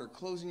heart or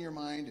closing your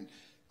mind and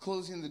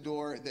closing the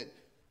door,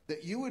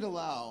 that you would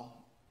allow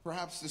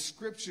perhaps the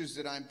Scriptures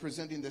that I'm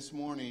presenting this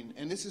morning,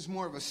 and this is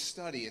more of a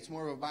study, it's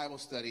more of a Bible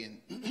study,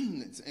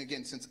 and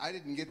again, since I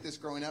didn't get this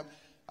growing up,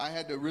 I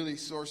had to really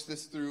source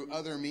this through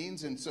other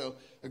means. And so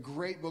a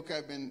great book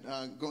I've been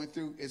going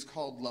through is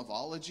called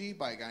Loveology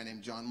by a guy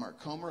named John Mark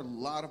Comer. A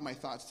lot of my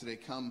thoughts today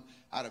come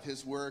out of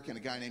his work, and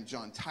a guy named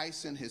John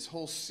Tyson, his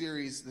whole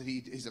series that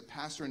he's a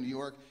pastor in New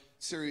York,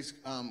 series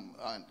on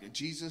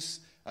Jesus,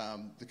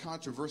 the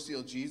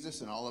controversial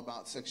Jesus, and all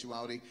about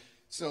sexuality.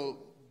 So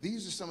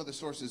these are some of the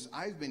sources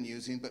I've been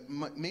using, but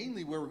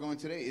mainly where we're going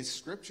today is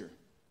Scripture.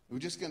 We're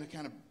just going to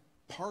kind of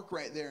park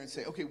right there and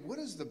say, okay, what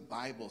does the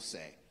Bible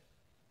say?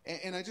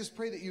 And I just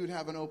pray that you would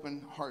have an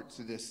open heart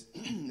to this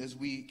as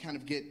we kind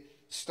of get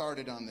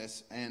started on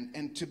this.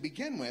 And to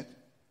begin with,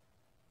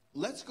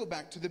 let's go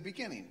back to the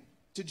beginning,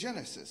 to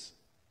Genesis.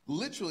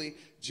 Literally,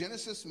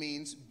 Genesis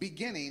means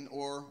beginning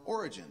or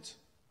origins.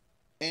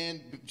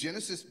 And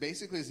Genesis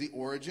basically is the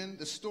origin,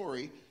 the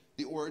story,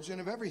 the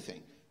origin of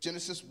everything.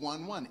 Genesis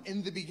 1:1.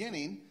 In the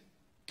beginning,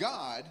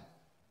 God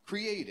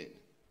created.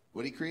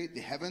 What did he create?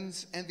 The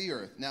heavens and the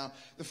earth. Now,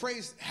 the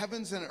phrase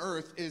heavens and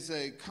earth is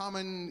a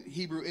common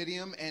Hebrew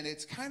idiom, and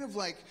it's kind of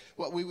like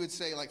what we would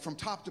say, like from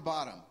top to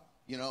bottom.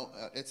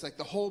 It's like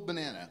the whole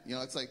banana.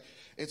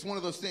 It's one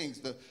of those things,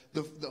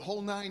 the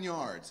whole 9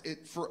 yards.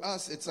 For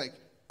us, it's like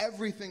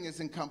everything is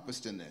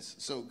encompassed in this.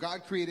 So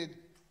God created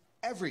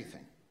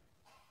everything.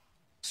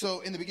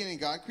 So in the beginning,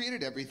 God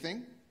created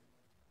everything.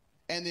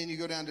 And then you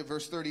go down to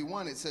verse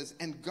 31, it says,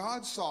 and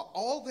God saw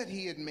all that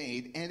he had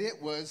made, and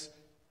it was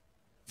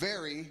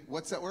very,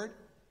 what's that word?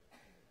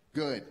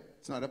 Good.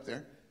 It's not up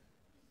there.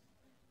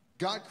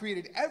 God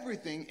created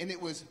everything, and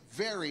it was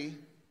very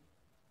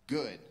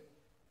good.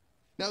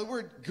 Now, the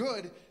word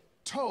good,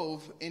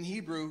 tov, in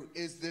Hebrew,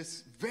 is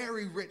this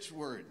very rich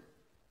word.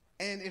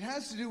 And it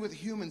has to do with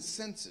human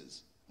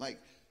senses, like,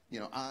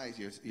 eyes,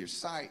 your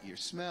sight, your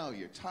smell,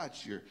 your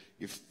touch, your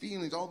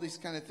feelings, all these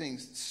kind of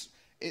things.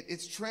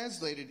 It's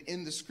translated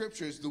in the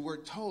Scriptures, the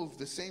word tov,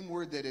 the same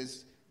word that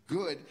is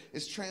good,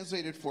 is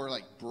translated for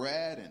like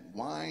bread and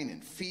wine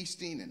and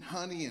feasting and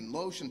honey and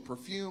lotion,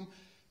 perfume,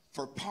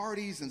 for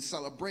parties and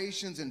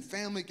celebrations and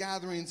family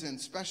gatherings and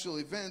special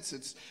events.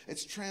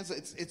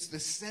 It's the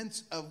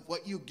sense of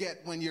what you get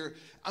when you're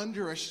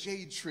under a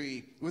shade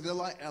tree with a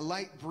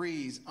light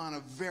breeze on a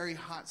very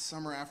hot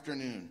summer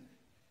afternoon.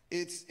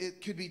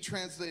 It could be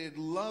translated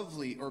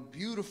lovely or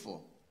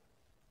beautiful.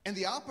 And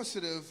the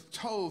opposite of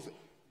tov,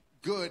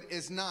 good,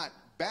 is not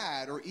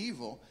bad or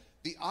evil.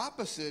 the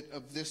opposite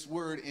of this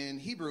word in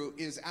Hebrew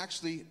is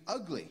actually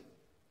ugly.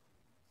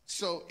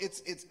 So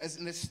it's as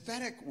an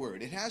aesthetic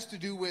word. It has to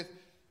do with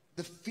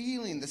the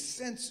feeling, the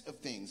sense of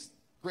things.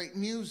 Great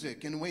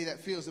music in a way that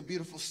feels a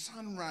beautiful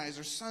sunrise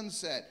or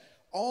sunset.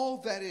 All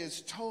that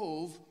is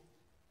tov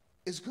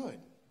is good.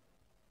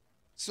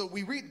 So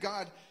we read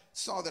God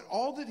saw that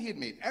all that he had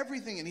made,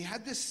 everything, and he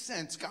had this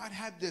sense, God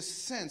had this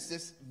sense,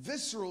 this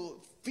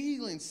visceral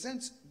feeling,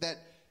 sense that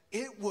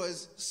it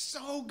was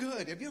so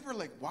good. Have you ever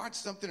like watched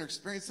something or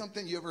experienced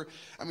something?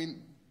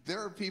 There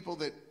are people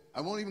that,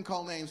 I won't even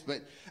call names,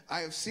 but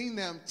I have seen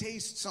them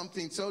taste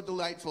something so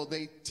delightful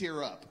they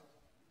tear up.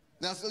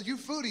 Now, so you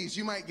foodies,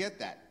 you might get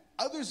that.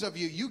 Others of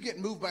you, you get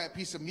moved by a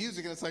piece of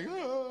music and it's like,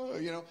 oh,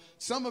 you know.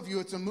 Some of you,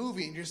 it's a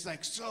movie and you're just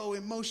like so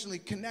emotionally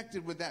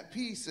connected with that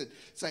piece.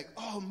 It's like,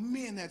 oh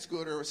man, that's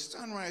good. Or a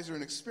sunrise or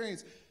an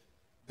experience.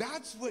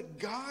 That's what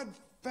God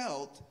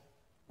felt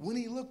when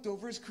he looked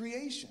over his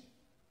creation.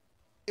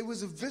 It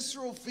was a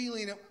visceral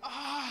feeling of,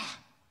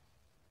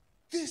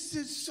 this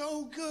is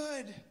so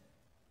good.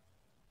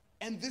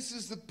 And this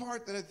is the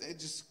part that it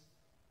just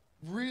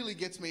really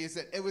gets me, is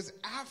that it was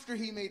after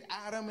he made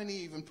Adam and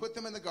Eve and put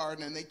them in the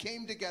garden and they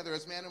came together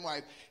as man and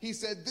wife, he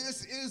said,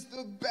 this is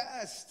the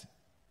best.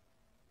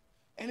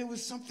 And it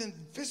was something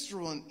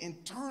visceral and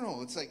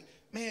internal. It's like,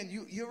 man,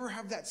 you ever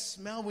have that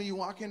smell when you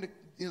walk into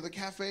the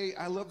cafe?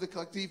 I love the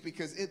Collectif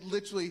because it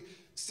literally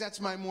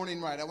sets my morning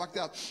right. I walked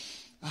out,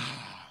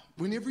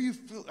 whenever you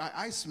feel,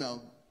 I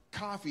smell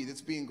coffee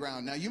that's being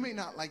ground. Now, you may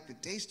not like the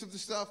taste of the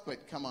stuff,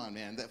 but come on,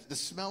 man, the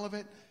smell of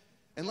it,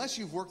 unless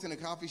you've worked in a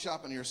coffee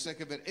shop and you're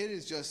sick of it, it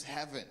is just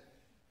heaven.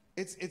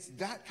 It's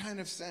that kind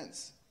of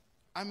sense.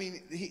 I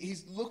mean,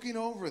 he's looking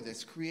over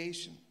this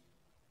creation.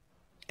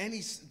 And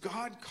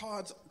God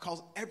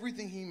calls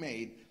everything he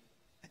made,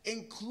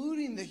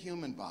 including the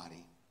human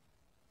body,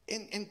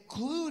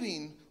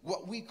 including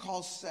what we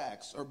call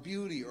sex or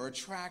beauty or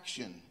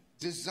attraction,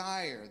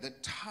 desire, the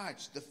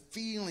touch, the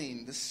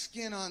feeling, the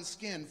skin on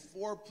skin,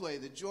 foreplay,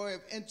 the joy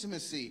of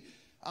intimacy,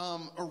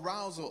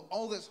 arousal,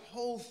 all this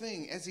whole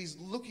thing as he's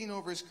looking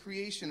over his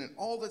creation and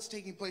all that's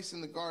taking place in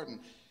the garden.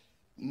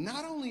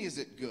 Not only is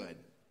it good,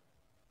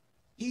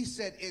 he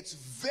said it's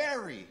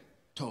very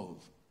tov.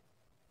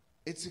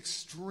 It's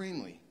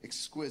extremely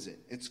exquisite.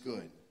 It's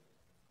good.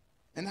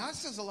 And that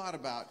says a lot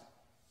about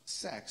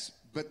sex,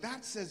 but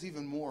that says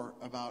even more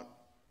about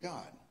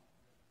God.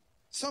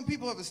 Some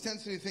people have this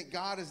tendency to think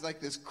God is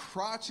like this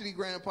crotchety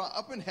grandpa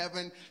up in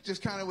heaven,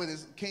 just kind of with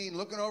his cane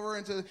looking over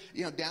into,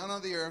 down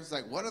on the earth. It's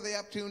like, what are they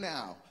up to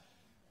now?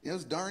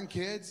 Those darn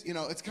kids.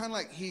 It's kind of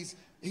like he's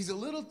a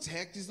little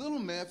ticked, he's a little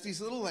miffed,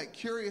 he's a little like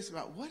curious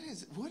about what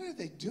are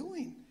they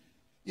doing?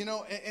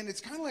 And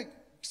it's kind of like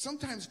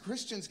sometimes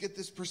Christians get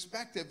this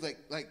perspective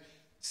like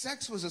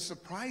sex was a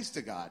surprise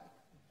to God.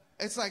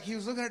 It's like he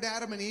was looking at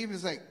Adam and Eve and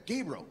he's like,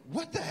 Gabriel,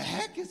 what the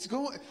heck is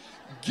going?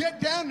 Get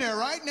down there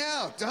right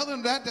now. Tell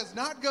them that does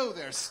not go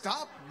there.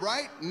 Stop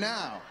right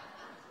now.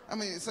 I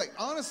mean, it's like,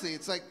 honestly,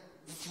 it's like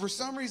for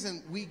some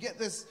reason we get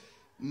this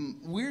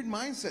weird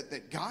mindset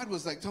that God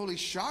was like totally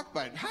shocked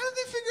by it. How did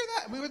they figure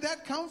that? I mean, where'd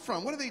that come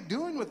from? What are they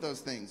doing with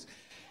those things?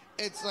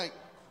 It's like,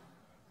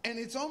 and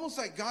it's almost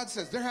like God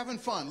says, they're having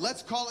fun.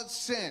 Let's call it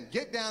sin.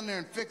 Get down there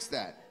and fix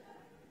that.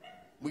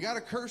 We got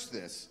to curse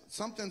this.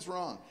 Something's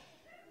wrong.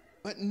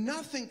 But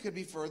nothing could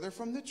be further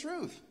from the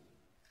truth.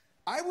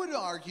 I would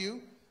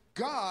argue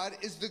God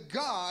is the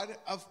God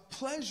of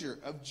pleasure,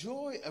 of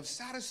joy, of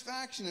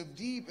satisfaction, of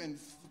deep and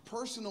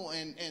personal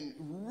and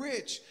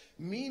rich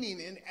meaning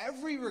in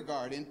every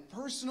regard, in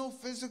personal,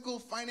 physical,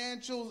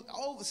 financial,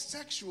 all the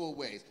sexual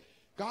ways.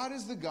 God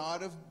is the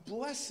God of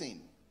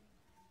blessing.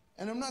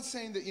 And I'm not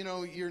saying that,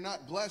 you're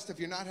not blessed if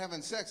you're not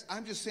having sex.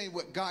 I'm just saying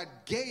what God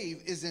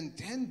gave is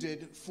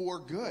intended for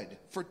good,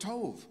 for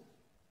tov.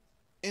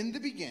 In the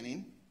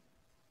beginning,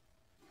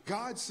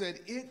 God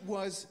said it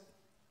was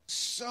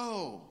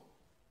so,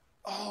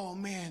 oh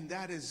man,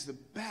 that is the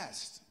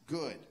best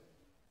good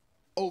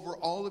over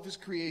all of his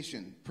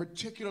creation,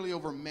 particularly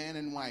over man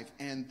and wife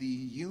and the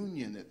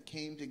union that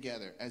came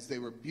together as they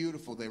were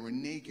beautiful, they were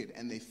naked,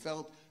 and they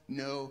felt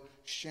no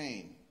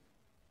shame.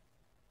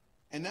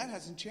 And that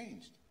hasn't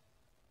changed.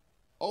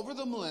 Over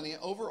the millennia,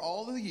 over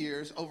all the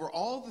years, over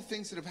all the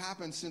things that have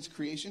happened since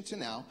creation to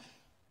now,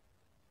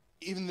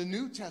 even the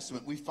New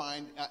Testament, we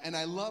find, and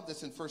I love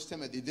this in 1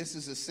 Timothy, this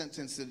is a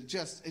sentence that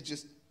it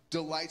just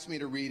delights me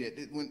to read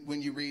it.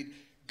 When you read,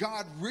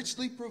 God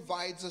richly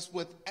provides us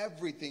with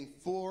everything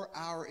for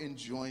our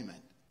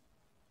enjoyment.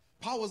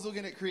 Paul was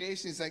looking at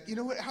creation, he's like, you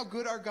know what, how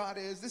good our God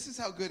is? This is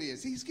how good he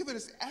is. He's given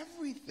us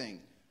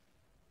everything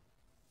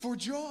for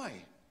joy.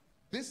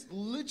 This,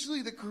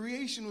 literally, the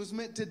creation was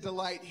meant to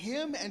delight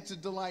him and to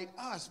delight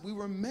us. We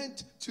were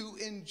meant to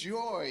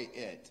enjoy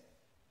it.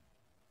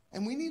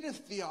 And we need a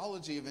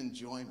theology of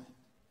enjoyment.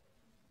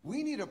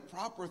 We need a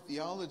proper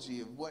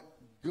theology of what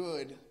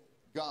good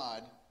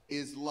God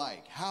is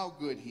like, how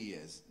good he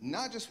is.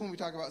 Not just when we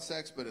talk about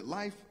sex, but at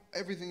life,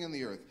 everything on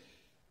the earth.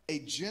 A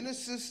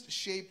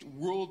Genesis-shaped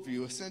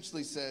worldview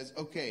essentially says,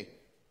 okay,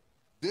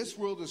 this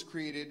world was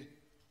created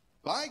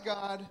by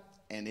God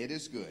and it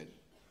is good.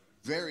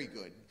 Very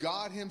good.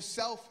 God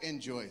himself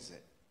enjoys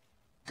it.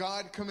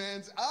 God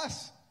commands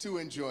us to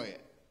enjoy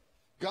it.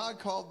 God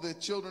called the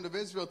children of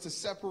Israel to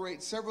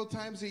separate several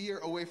times a year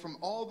away from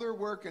all their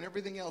work and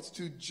everything else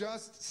to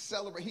just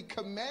celebrate. He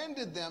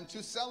commanded them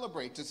to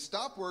celebrate, to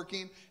stop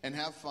working and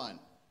have fun.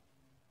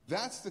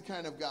 That's the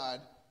kind of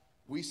God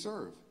we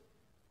serve.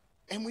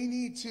 And we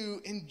need to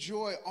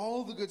enjoy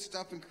all the good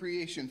stuff in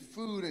creation,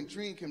 food and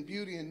drink and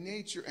beauty and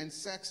nature and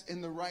sex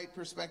in the right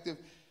perspective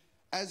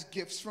as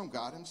gifts from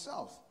God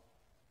himself.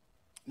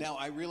 Now,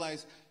 I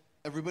realize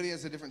everybody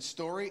has a different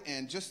story,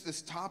 and just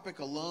this topic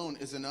alone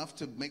is enough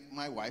to make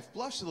my wife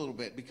blush a little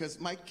bit because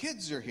my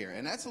kids are here,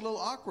 and that's a little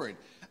awkward.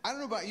 I don't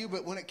know about you,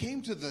 but when it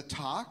came to the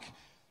talk,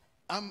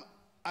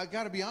 I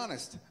got to be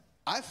honest,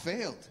 I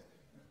failed.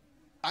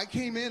 I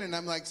came in and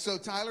I'm like, so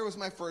Tyler was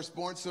my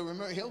firstborn, so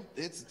remember,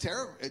 it's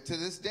terrible. To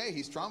this day,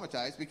 he's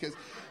traumatized because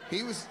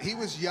he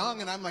was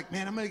young, and I'm like,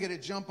 man, I'm going to get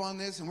a jump on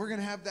this, and we're going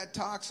to have that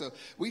talk. So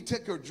we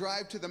took a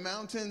drive to the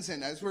mountains,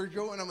 and as we're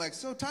going, I'm like,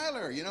 so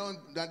Tyler, you know,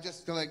 and I'm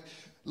just like,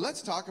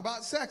 let's talk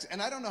about sex.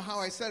 And I don't know how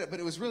I said it, but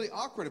it was really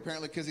awkward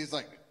apparently because he's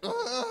like,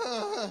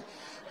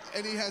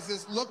 and he has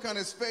this look on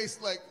his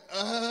face like,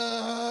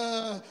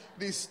 and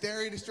he's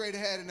staring straight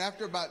ahead. And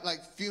after about like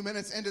a few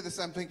minutes into this,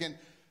 I'm thinking,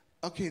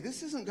 okay,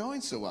 this isn't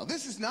going so well.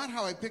 This is not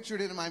how I pictured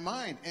it in my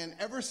mind. And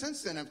ever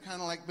since then, I've kind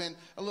of like been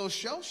a little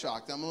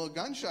shell-shocked. I'm a little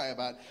gun-shy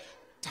about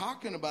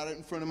talking about it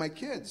in front of my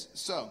kids.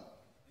 So,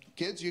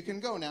 kids, you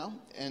can go now.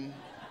 And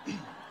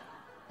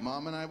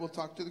Mom and I will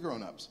talk to the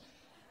grown-ups.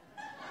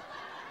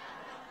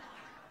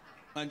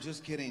 I'm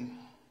just kidding.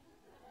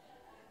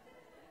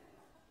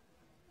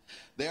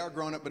 They are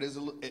grown up, but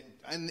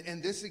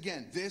and this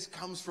again, this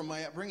comes from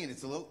my upbringing.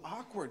 It's a little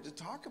awkward to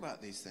talk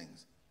about these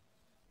things.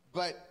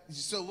 But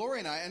so Lori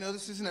and I know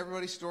this isn't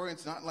everybody's story.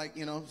 It's not like,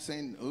 you know,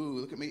 saying, ooh,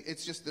 look at me.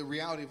 It's just the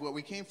reality of what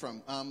we came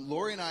from.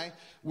 Lori and I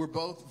were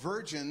both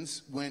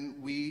virgins when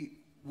we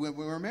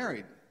were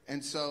married.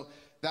 And so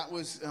that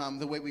was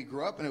the way we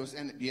grew up.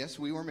 And yes,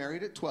 we were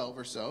married at 12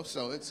 or so.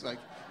 So it's like,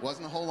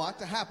 wasn't a whole lot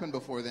to happen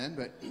before then.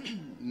 But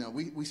no,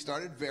 we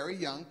started very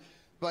young.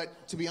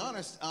 But to be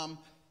honest,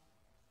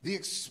 the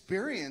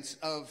experience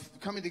of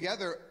coming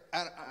together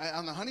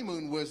on the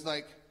honeymoon was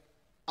like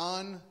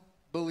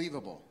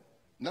unbelievable.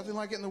 Nothing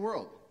like it in the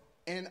world.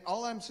 And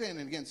all I'm saying,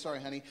 and again,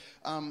 sorry, honey,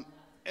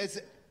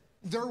 is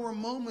there were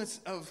moments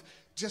of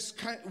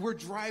just we're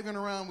driving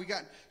around.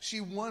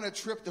 She won a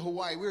trip to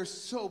Hawaii. We were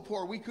so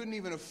poor. We couldn't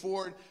even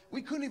afford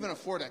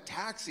a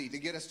taxi to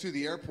get us to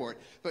the airport.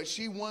 But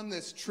she won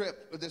this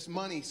trip, this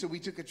money. So we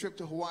took a trip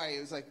to Hawaii.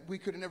 It was like, we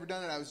could have never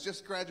done it. I was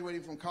just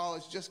graduating from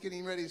college, just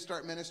getting ready to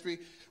start ministry.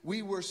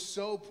 We were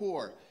so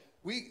poor.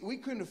 We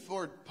couldn't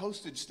afford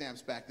postage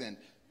stamps back then.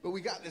 But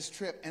we got this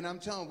trip, and I'm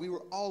telling you, we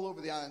were all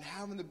over the island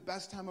having the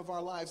best time of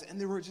our lives. And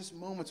there were just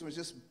moments where it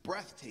was just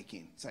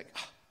breathtaking. It's like,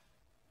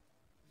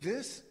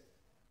 this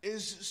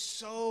is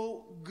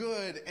so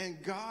good.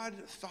 And God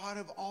thought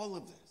of all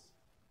of this.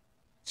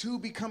 Two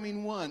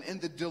becoming one.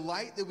 And the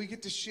delight that we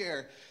get to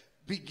share,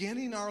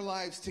 beginning our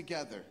lives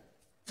together.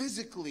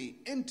 Physically,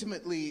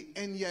 intimately,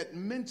 and yet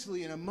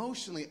mentally and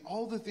emotionally,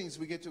 all the things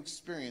we get to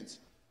experience.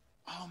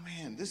 Oh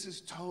man, this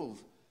is Tov.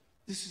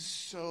 This is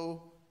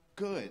so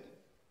good.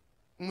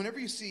 And whenever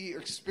you see or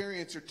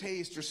experience or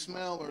taste or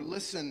smell or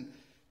listen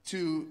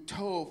to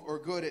Tov or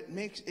good,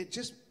 it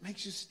just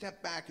makes you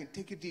step back and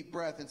take a deep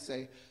breath and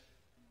say,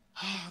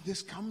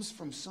 this comes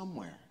from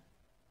somewhere.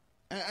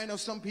 And I know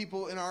some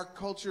people in our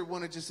culture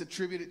want to just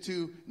attribute it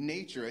to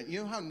nature. And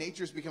you know how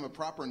nature's become a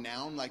proper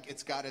noun, like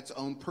it's got its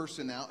own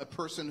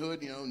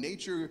personhood.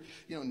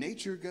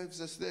 Nature gives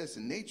us this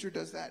and nature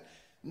does that.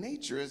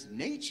 Nature is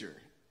nature.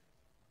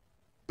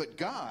 But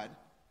God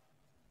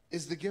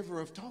is the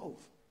giver of Tov.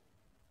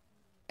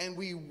 And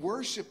we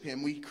worship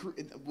him.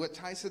 What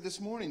Ty said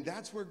this morning,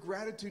 that's where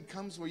gratitude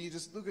comes, where you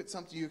just look at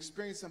something, you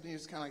experience something, you're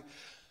just kind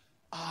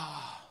of like,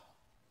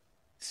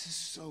 this is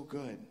so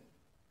good.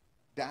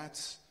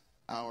 That's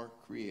our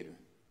Creator.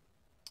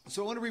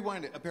 So I want to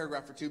rewind a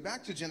paragraph or two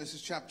back to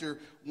Genesis chapter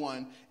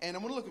 1, and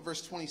I'm going to look at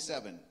verse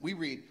 27. We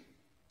read,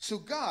 so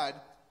God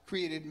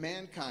created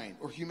mankind,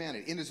 or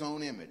humanity, in his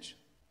own image.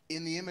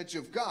 In the image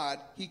of God,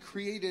 he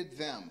created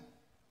them.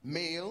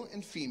 Male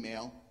and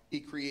female, he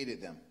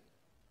created them.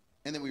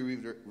 And then we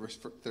read verse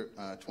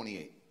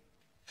 28.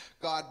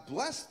 God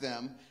blessed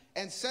them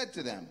and said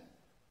to them,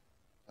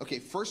 okay,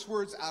 first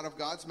words out of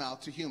God's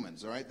mouth to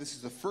humans, all right? This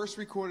is the first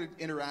recorded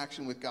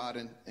interaction with God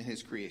and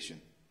his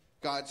creation.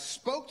 God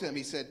spoke to them.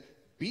 He said,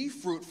 be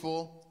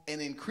fruitful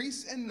and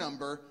increase in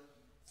number,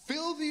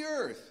 fill the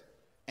earth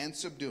and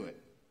subdue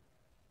it.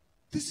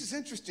 This is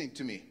interesting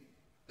to me,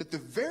 that the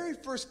very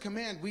first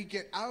command we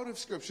get out of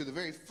Scripture, the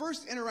very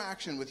first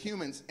interaction with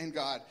humans and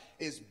God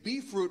is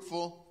be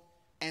fruitful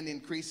and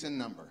increase in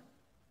number.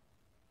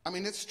 I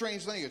mean, it's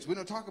strange language. We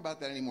don't talk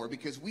about that anymore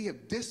because we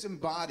have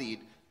disembodied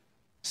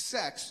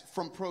sex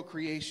from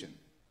procreation.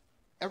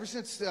 Ever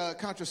since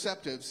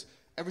contraceptives,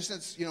 ever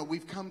since,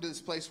 we've come to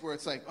this place where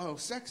it's like, oh,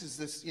 sex is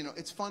this,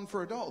 it's fun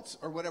for adults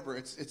or whatever.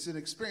 It's an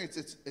experience.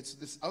 It's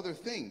this other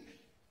thing.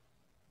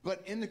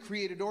 But in the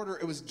created order,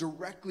 it was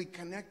directly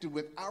connected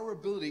with our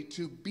ability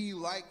to be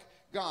like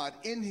God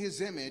in his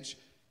image.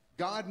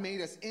 God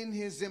made us in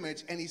his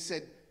image, and he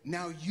said,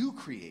 now you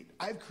create.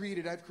 I've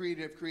created.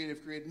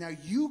 Now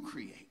you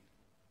create.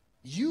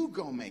 You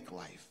go make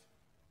life.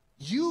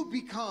 You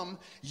become,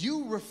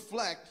 you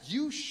reflect,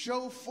 you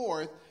show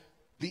forth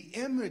the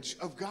image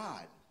of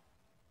God.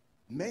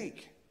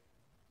 Make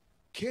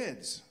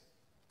kids,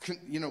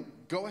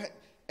 go ahead.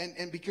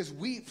 And because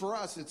for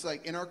us, it's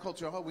like in our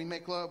culture, we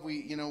make love,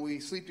 we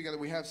sleep together,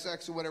 we have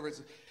sex or whatever.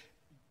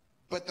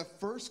 But the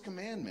first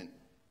commandment,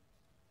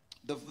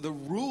 the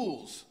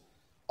rules,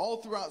 all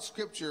throughout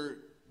Scripture,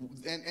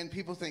 and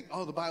people think,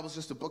 oh, the Bible's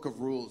just a book of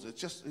rules.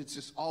 It's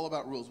just all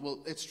about rules.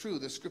 Well, it's true.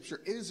 The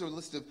Scripture is a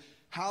list of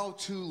how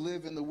to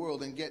live in the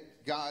world and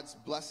get God's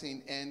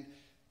blessing and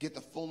get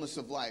the fullness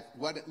of life,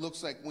 what it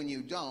looks like when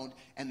you don't,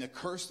 and the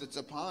curse that's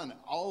upon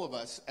all of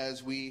us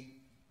as we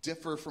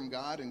differ from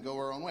God and go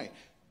our own way.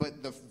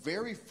 But the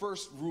very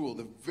first rule,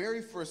 the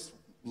very first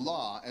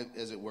law,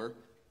 as it were,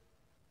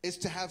 is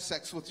to have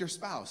sex with your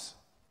spouse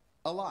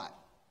a lot.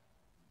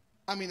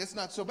 I mean, it's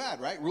not so bad,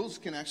 right? Rules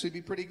can actually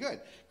be pretty good.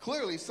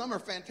 Clearly, some are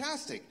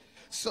fantastic.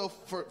 So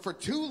for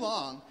too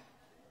long,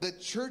 the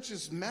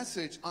church's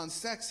message on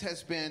sex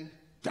has been,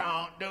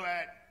 don't do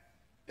it.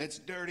 It's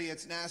dirty,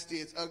 it's nasty,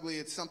 it's ugly,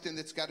 it's something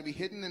that's got to be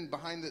hidden and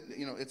behind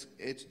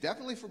it's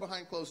definitely for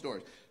behind closed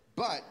doors.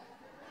 But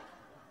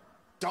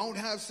don't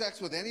have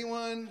sex with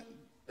anyone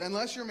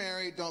unless you're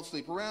married. Don't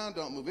sleep around,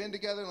 don't move in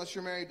together unless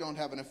you're married, don't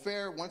have an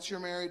affair once you're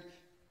married.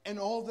 And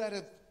all that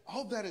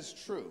is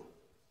true.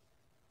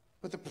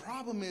 But the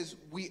problem is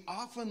we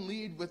often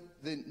lead with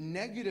the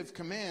negative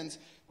commands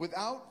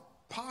without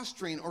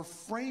posturing or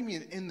framing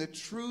it in the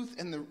truth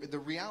and the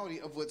reality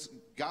of what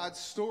God's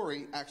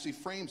story actually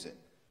frames it.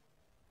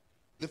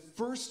 The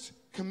first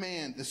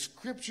command, the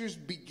Scriptures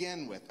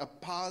begin with a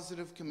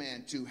positive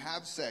command to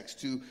have sex,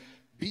 to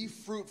be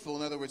fruitful.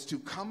 In other words, to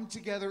come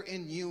together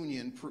in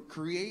union,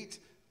 procreate,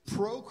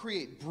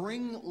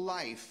 bring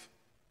life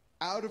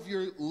out of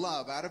your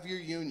love, out of your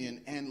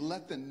union, and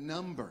let the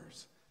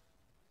numbers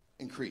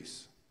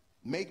increase.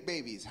 Make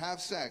babies, have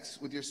sex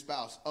with your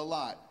spouse a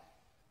lot.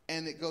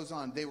 And it goes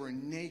on. They were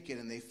naked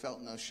and they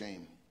felt no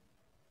shame.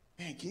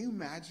 Man, can you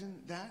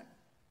imagine that?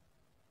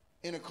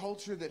 In a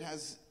culture that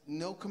has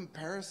no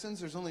comparisons,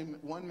 there's only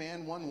one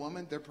man, one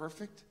woman, they're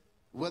perfect.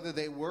 Whether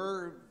they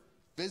were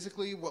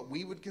physically what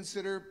we would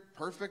consider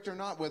perfect or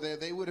not, whether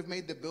they would have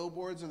made the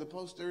billboards or the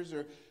posters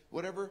or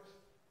whatever,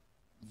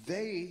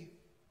 they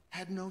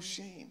had no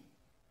shame.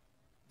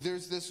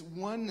 There's this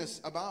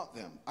oneness about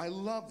them. I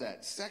love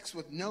that. Sex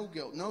with no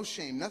guilt, no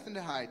shame, nothing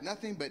to hide,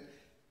 nothing but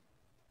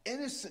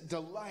innocent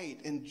delight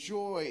and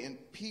joy and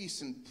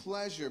peace and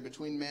pleasure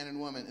between man and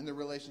woman in the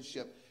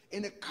relationship,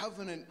 in a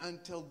covenant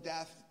until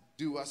death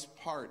do us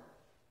part.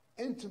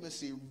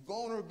 Intimacy,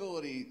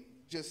 vulnerability,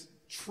 just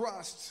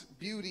trust,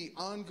 beauty,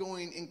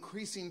 ongoing,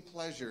 increasing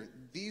pleasure.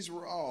 These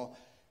were all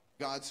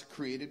God's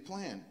created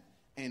plan,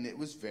 and it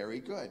was very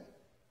good.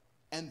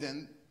 And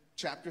then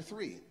chapter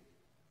 3,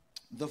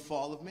 the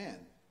fall of man.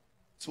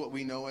 It's what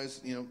we know as,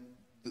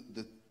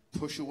 the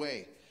push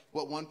away.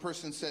 What one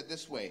person said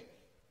this way: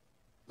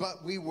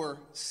 but we were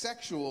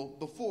sexual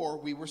before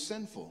we were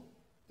sinful.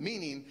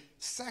 Meaning,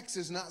 sex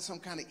is not some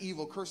kind of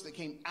evil curse that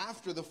came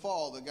after the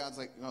fall that God's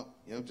like,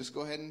 just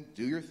go ahead and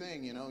do your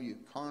thing, you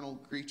carnal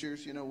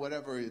creatures,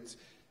 whatever.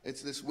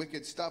 It's this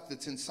wicked stuff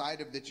that's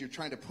inside of that you're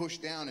trying to push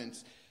down. And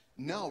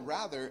no,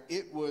 rather,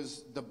 it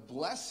was the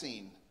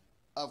blessing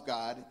of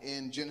God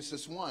in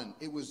Genesis 1.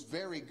 It was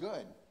very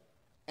good.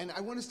 And I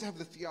want us to have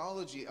the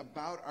theology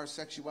about our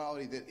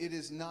sexuality, that it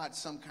is not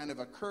some kind of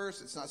a curse.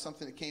 It's not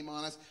something that came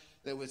on us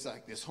that was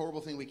like this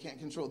horrible thing we can't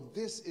control.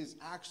 This is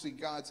actually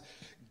God's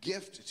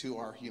gift to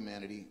our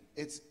humanity.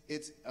 It's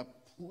a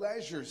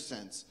pleasure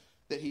sense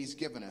that he's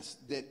given us,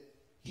 that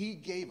he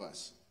gave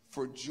us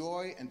for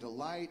joy and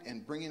delight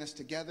and bringing us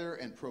together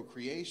and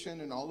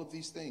procreation and all of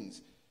these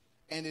things.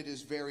 And it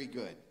is very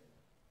good.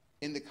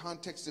 In the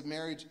context of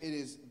marriage, it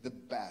is the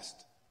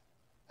best.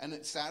 And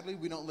sadly,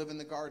 we don't live in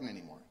the garden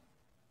anymore.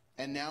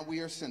 And now we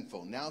are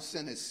sinful. Now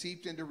sin has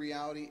seeped into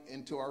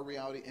our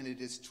reality, and it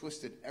has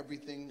twisted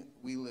everything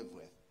we live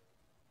with.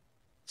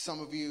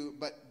 Some of you,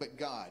 but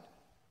God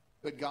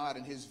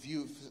and his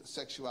view of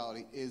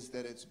sexuality is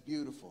that it's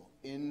beautiful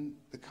in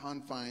the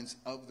confines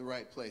of the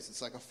right place.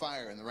 It's like a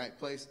fire in the right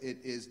place. It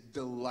is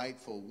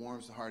delightful,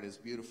 warms the heart, is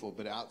beautiful.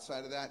 But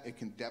outside of that, it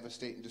can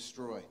devastate and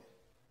destroy.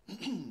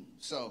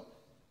 So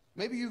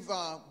maybe you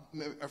are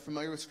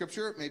familiar with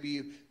Scripture. Maybe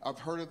you have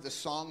heard of the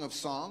Song of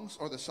Songs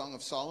or the Song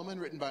of Solomon,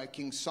 written by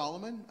King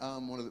Solomon,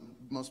 one of the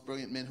most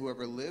brilliant men who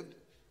ever lived,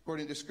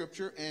 according to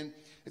Scripture. And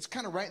it's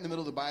kind of right in the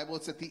middle of the Bible.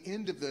 It's at the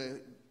end of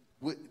the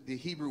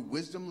Hebrew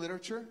wisdom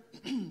literature.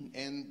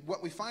 And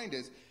what we find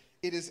is,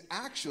 it is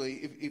actually,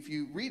 if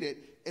you read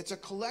it, it's a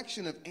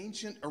collection of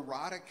ancient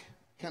erotic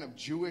kind of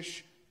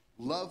Jewish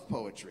love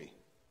poetry.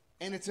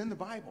 And it's in the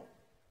Bible.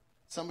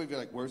 Somebody would be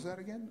like, where's that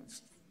again?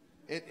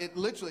 It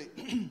literally,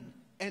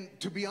 and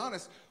to be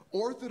honest,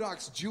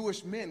 Orthodox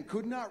Jewish men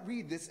could not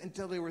read this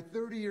until they were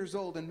 30 years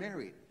old and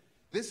married.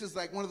 This is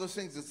like one of those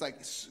things that's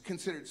like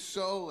considered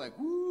so like,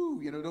 woo,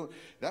 you know,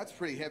 that's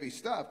pretty heavy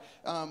stuff.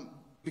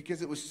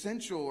 Because it was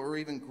sensual or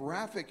even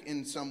graphic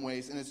in some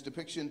ways in its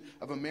depiction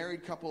of a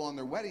married couple on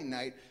their wedding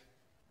night.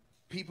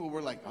 People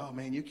were like, oh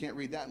man, you can't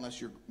read that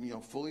unless you're, you know,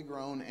 fully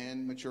grown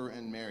and mature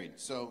and married.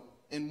 So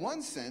in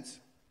one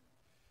sense,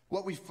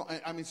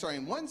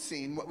 in one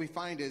scene, what we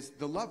find is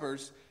the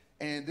lovers,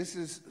 and this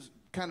is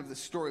kind of the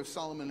story of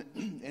Solomon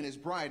and his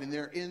bride, and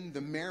they're in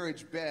the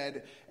marriage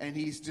bed, and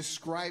he's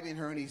describing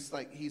her, and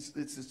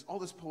it's all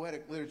this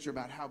poetic literature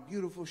about how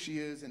beautiful she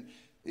is, and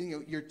you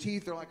know, your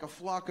teeth are like a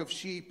flock of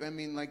sheep. I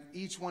mean, like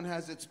each one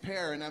has its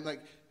pair. And I'm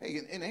like,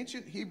 hey, in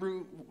ancient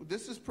Hebrew,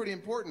 this is pretty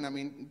important. I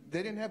mean,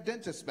 they didn't have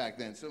dentists back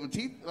then. So when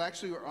teeth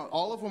actually,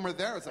 all of them are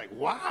there, it's like,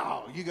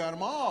 wow, you got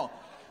them all.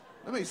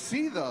 Let me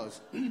see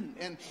those.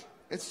 And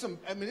this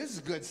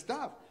is good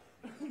stuff.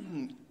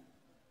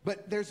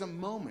 But there's a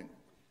moment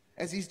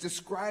as he's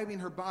describing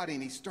her body,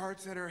 and he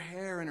starts at her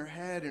hair and her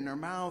head and her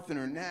mouth and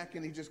her neck,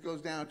 and he just goes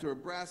down to her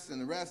breasts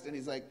and the rest. And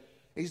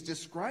he's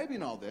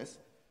describing all this.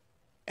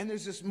 And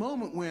there's this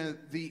moment when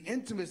the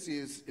intimacy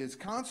is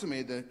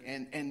consummated,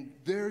 and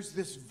there's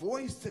this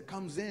voice that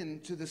comes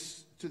in to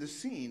the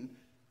scene,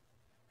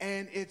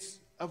 and it's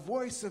a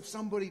voice of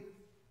somebody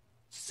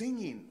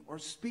singing or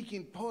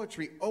speaking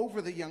poetry over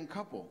the young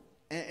couple.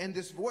 And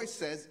this voice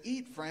says,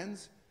 "Eat,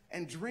 friends,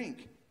 and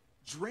drink.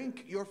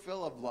 Drink your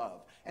fill of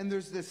love." And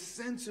there's this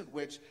sense in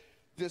which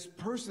this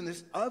person,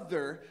 this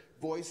other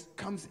voice,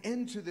 comes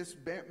into this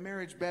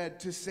marriage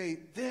bed to say,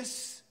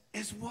 this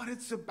is what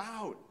it's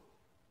about.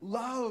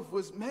 Love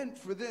was meant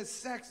for this.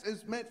 Sex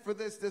is meant for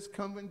this. This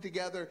coming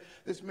together,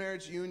 this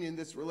marriage union,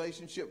 this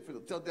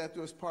relationship till death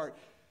do us part.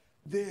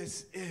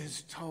 This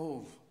is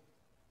Tov.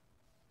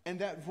 And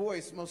that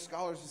voice, most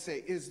scholars would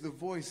say, is the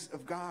voice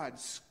of God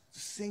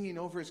singing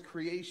over his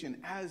creation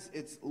as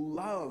its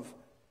love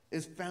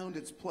is found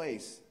its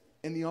place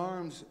in the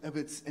arms of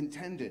its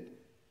intended.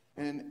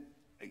 And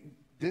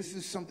this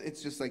is something,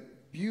 it's just like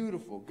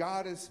beautiful.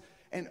 God is,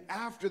 and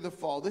after the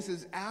fall, this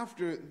is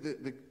after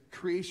the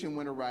creation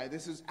went awry.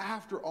 This is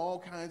after all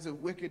kinds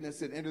of wickedness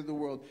that entered the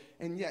world.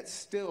 And yet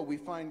still we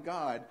find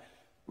God.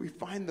 We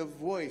find the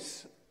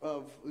voice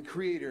of the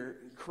Creator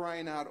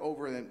crying out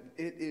over them.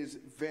 It is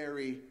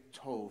very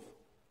Tov.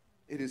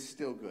 It is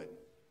still good.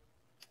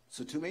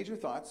 So 2 major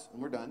thoughts,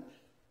 and we're done.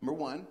 Number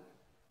 1,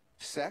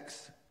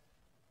 sex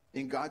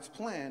in God's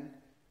plan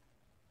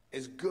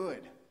is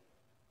good.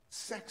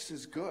 Sex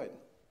is good.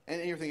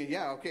 And you're thinking,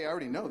 yeah, okay, I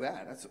already know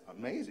that. That's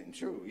amazing.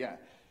 True, yeah.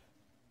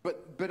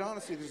 But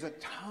honestly, there's a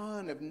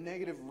ton of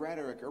negative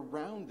rhetoric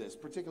around this,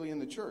 particularly in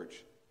the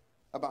church,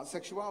 about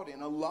sexuality.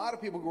 And a lot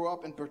of people grow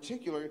up, in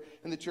particular,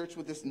 in the church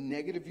with this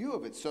negative view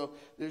of it. So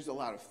there's a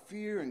lot of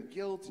fear and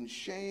guilt and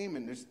shame,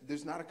 and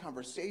there's not a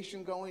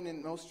conversation going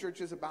in most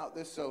churches about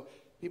this. So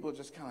people are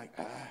just kind of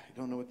like, I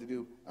don't know what to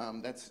do.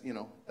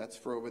 That's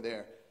for over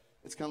there.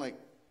 It's kind of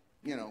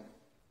like,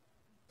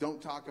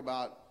 don't talk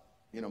about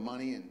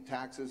money and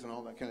taxes and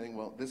all that kind of thing.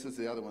 Well, this is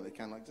the other one that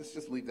kind of like,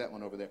 just leave that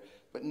one over there.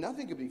 But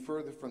nothing could be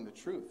further from the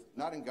truth.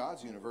 Not in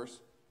God's universe.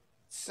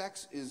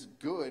 Sex is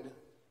good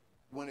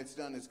when it's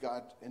done as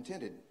God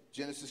intended.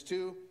 Genesis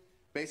 2,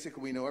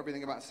 basically we know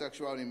everything about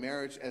sexuality and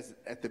marriage as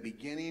at the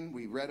beginning.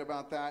 We read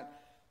about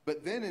that.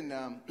 But then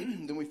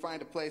then we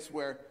find a place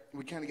where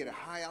we kind of get a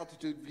high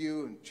altitude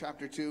view in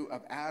chapter 2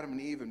 of Adam and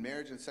Eve and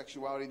marriage and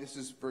sexuality. This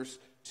is verse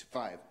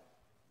 5.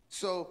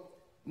 So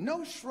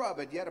no shrub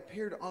had yet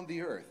appeared on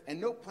the earth, and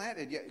no plant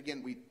had yet,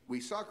 again, we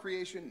saw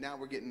creation, now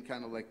we're getting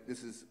kind of like,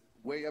 this is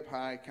way up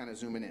high, kind of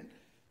zooming in.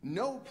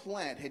 No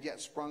plant had yet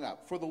sprung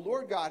up, for the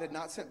Lord God had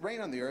not sent rain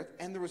on the earth,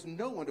 and there was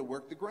no one to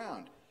work the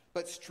ground.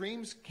 But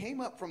streams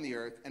came up from the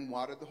earth and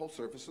watered the whole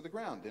surface of the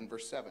ground, in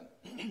verse 7.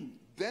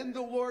 Then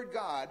the Lord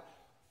God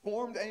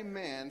formed a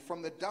man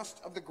from the dust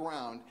of the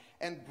ground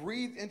and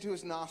breathed into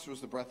his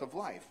nostrils the breath of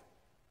life,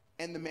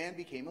 and the man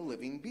became a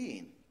living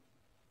being.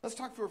 Let's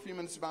talk for a few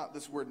minutes about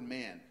this word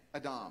man,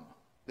 Adam.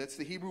 That's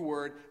the Hebrew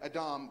word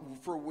Adam,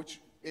 for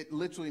which it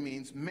literally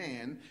means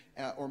man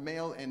or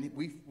male, and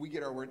we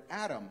get our word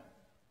Adam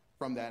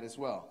from that as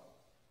well.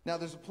 Now,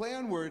 there's a play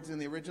on words in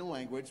the original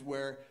language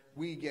where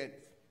we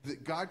get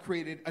God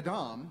created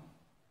Adam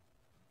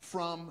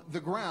from the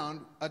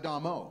ground,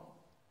 Adamo.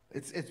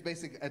 It's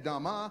basically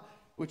Adamah,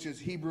 which is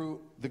Hebrew,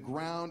 the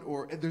ground,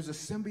 or there's a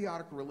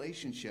symbiotic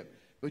relationship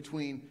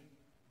between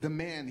the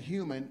man,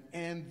 human,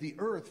 and the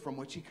earth from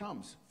which he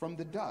comes. From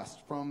the dust,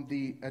 from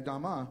the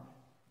Adamah,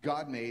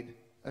 God made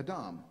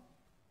Adam.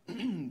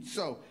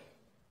 So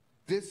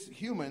this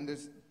human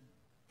is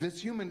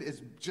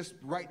just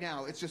right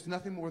now, it's just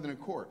nothing more than a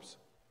corpse.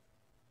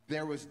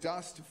 There was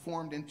dust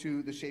formed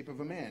into the shape of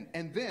a man.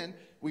 And then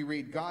we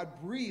read, God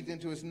breathed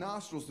into his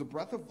nostrils the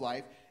breath of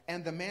life,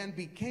 and the man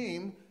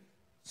became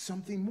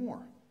something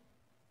more.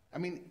 I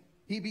mean,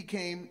 he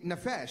became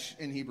nefesh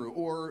in Hebrew,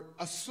 or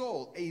a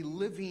soul, a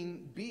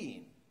living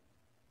being.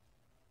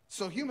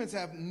 So humans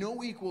have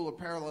no equal or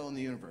parallel in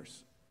the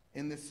universe,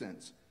 in this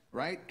sense,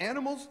 right?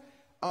 Animals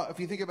if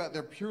you think about it,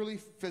 they're purely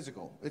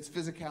physical. It's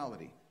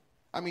physicality.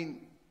 I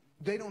mean,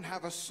 they don't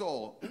have a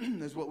soul,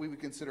 is what we would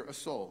consider a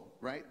soul,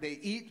 right? They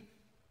eat,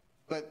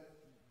 but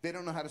they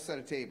don't know how to set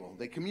a table.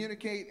 They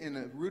communicate in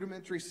a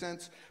rudimentary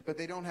sense, but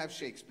they don't have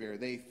Shakespeare.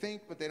 They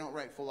think, but they don't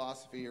write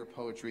philosophy or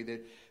poetry.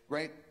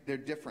 They're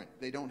different.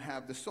 They don't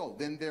have the soul.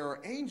 Then there are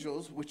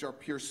angels, which are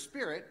pure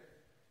spirit.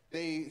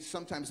 They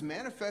sometimes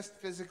manifest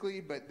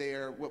physically, but they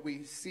are, what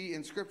we see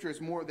in Scripture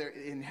is more, they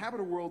inhabit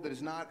a world that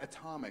is not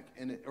atomic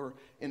or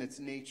in its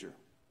nature.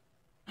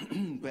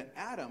 But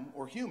Adam,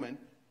 or human,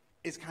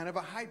 is kind of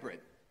a hybrid.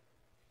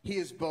 He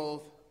is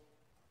both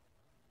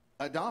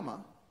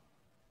Adama,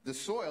 the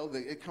soil,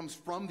 it comes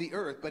from the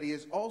earth, but he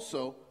is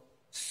also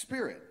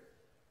spirit.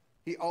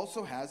 He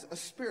also has a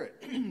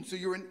spirit. So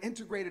you're an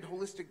integrated,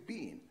 holistic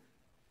being.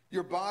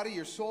 Your body,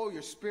 your soul,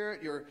 your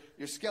spirit, your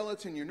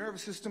skeleton, your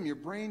nervous system, your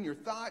brain, your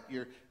thought,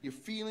 your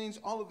feelings,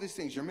 all of these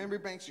things, your memory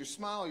banks, your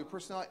smile, your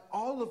personality,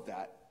 all of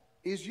that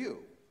is you.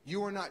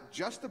 You are not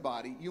just a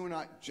body. You are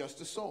not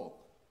just a soul.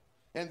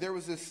 And there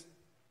was this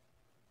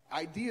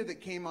idea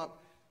that came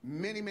up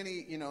many,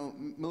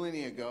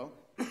 millennia ago,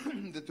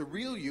 that the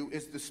real you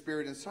is the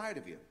spirit inside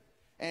of you.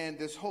 And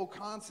this whole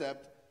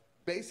concept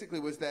basically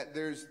was that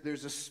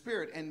there's a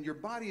spirit, and your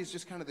body is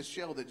just kind of the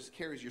shell that just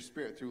carries your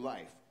spirit through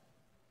life.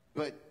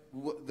 But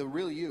the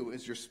real you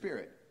is your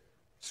spirit.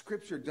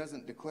 Scripture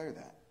doesn't declare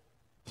that.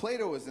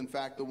 Plato is, in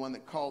fact, the one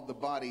that called the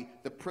body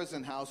the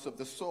prison house of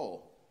the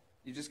soul.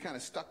 You just kind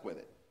of stuck with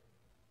it.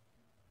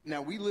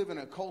 Now, we live in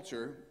a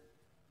culture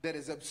that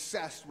is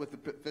obsessed with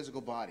the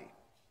physical body.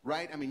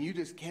 Right? I mean, you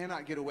just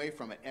cannot get away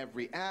from it.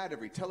 Every ad,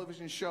 every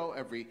television show,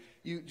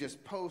 you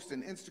just post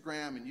on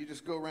Instagram, and you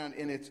just go around,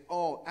 and it's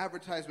all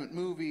advertisement,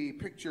 movie,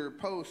 picture,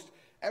 post,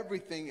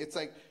 everything. It's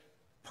like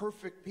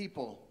perfect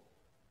people,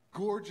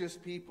 gorgeous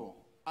people,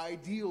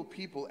 ideal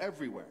people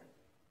everywhere.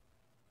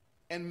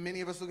 And many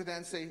of us look at that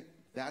and say,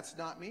 that's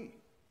not me.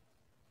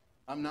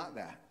 I'm not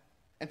that.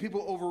 And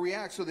people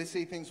overreact, so they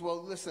say things,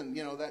 well, listen,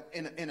 that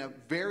in a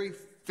very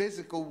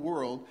physical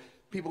world,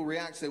 people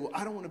react and say, well,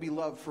 I don't want to be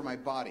loved for my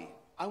body.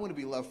 I want to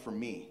be loved for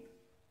me.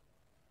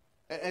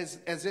 As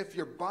if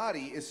your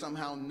body is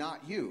somehow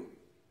not you.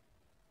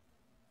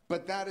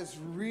 But that is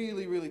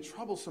really, really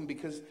troublesome,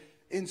 because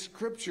in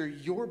Scripture,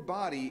 your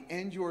body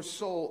and your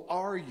soul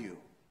are you.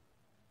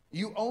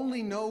 You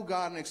only know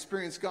God and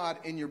experience God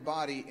in your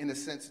body. In a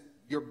sense,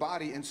 your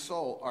body and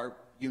soul are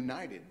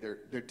united.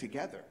 They're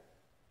together.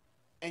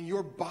 And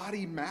your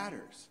body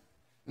matters.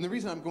 And the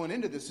reason I'm going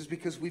into this is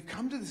because we've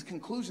come to this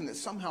conclusion that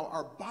somehow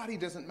our body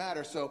doesn't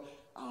matter. So,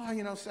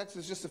 sex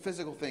is just a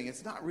physical thing.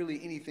 It's not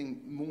really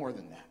anything more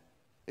than that.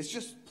 It's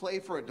just play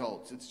for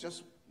adults. It's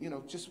just,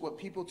 just what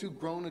people, two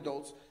grown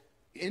adults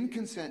in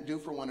consent, do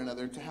for one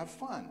another to have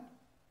fun.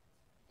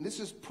 And this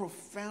is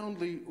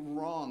profoundly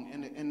wrong,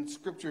 and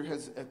Scripture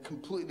has a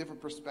completely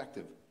different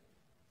perspective.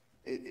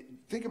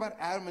 Think about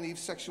Adam and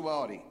Eve's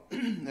sexuality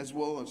as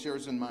well as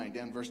yours and mine,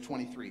 down verse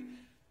 23.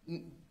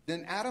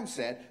 Then Adam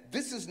said,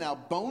 "This is now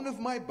bone of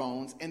my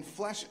bones and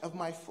flesh of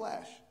my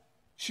flesh.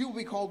 She will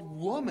be called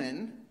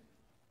woman,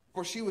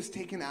 for she was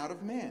taken out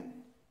of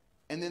man."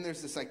 And then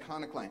there's this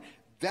iconic line.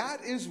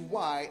 "That is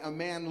why a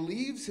man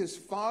leaves his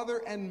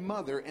father and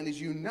mother and is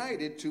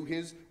united to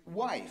his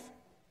wife.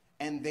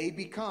 And they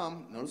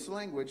become," notice the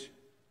language,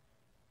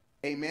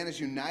 "a man is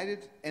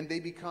united and they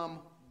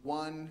become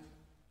one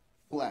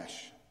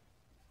flesh."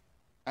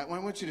 I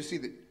want you to see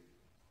that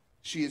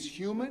she is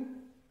human.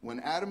 When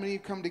Adam and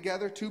Eve come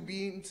together, two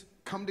beings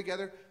come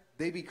together,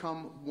 they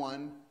become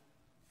one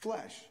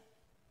flesh.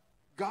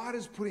 God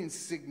is putting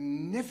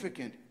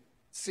significant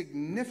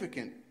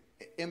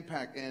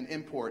impact and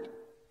import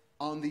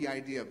on the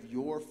idea of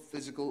your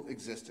physical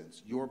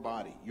existence, your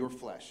body, your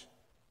flesh.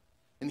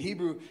 In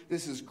Hebrew,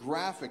 this is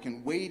graphic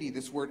and weighty.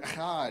 This word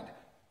achad,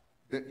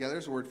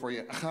 there's a word for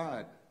you,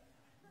 achad.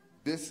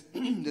 This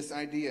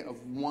idea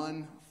of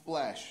one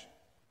flesh.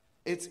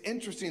 It's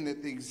interesting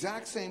that the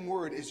exact same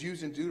word is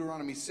used in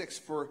Deuteronomy 6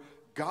 for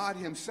God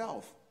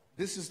himself.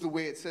 This is the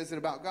way it says it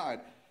about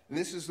God. And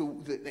this is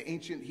the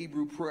ancient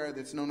Hebrew prayer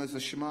that's known as the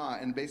Shema.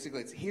 And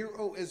basically it's, "Hear,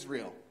 O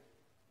Israel,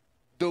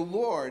 the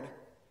Lord,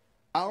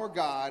 our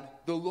God,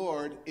 the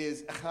Lord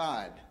is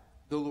echad."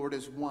 The Lord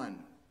is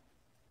one.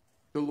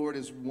 The Lord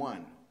is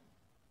one.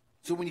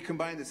 So when you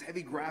combine this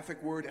heavy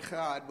graphic word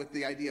echad with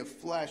the idea of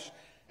flesh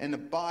and the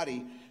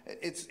body,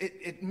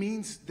 it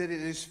means that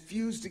it is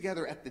fused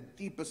together at the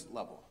deepest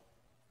level.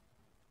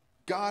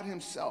 God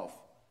himself,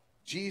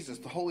 Jesus,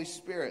 the Holy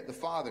Spirit, the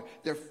Father,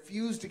 they're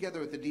fused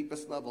together at the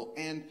deepest level.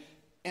 And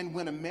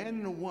when a man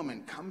and a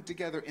woman come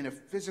together in a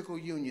physical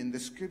union, the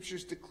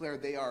Scriptures declare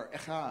they are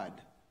echad.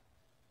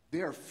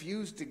 They are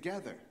fused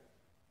together.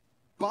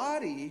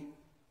 Body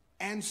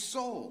and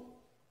soul.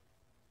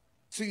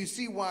 So you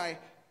see why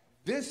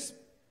this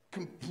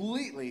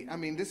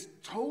this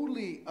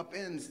totally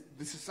upends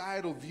the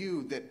societal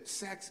view that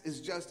sex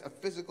is just a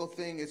physical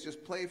thing. It's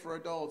just play for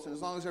adults. And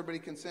as long as everybody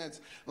consents,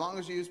 as long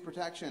as you use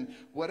protection,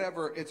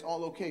 whatever, it's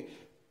all okay.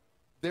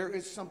 There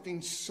is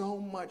something so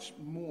much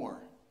more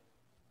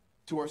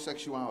to our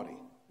sexuality,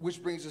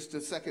 which brings us to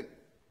the second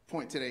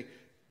point today.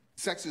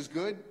 Sex is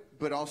good,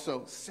 but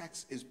also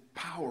sex is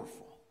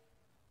powerful.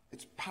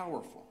 It's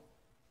powerful.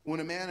 When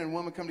a man and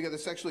woman come together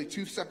sexually,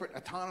 two separate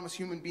autonomous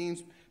human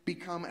beings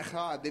become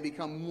echad. They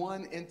become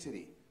one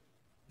entity.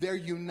 They're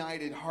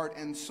united, heart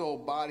and soul,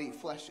 body,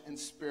 flesh and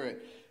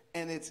spirit.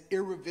 And it's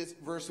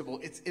irreversible.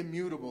 It's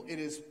immutable. It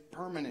is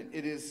permanent.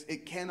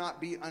 It cannot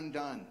be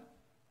undone.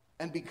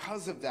 And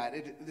because of that,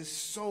 it is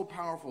so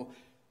powerful.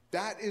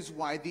 That is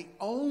why the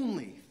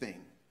only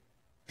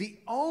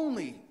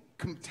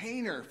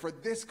container for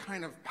this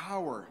kind of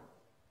power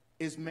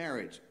is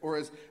marriage. Or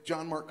as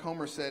John Mark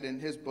Comer said in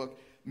his book,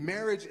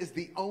 marriage is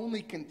the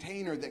only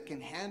container that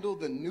can handle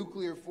the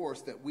nuclear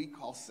force that we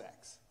call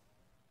sex.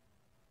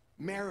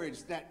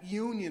 Marriage, that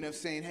union of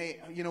saying, hey,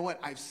 you know what?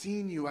 I've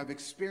seen you. I've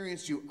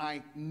experienced you.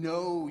 I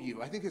know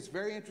you. I think it's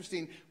very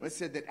interesting when it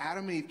said that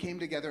Adam and Eve came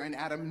together and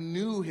Adam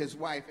knew his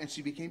wife and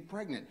she became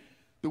pregnant.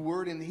 The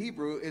word in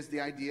Hebrew is the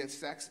idea of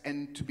sex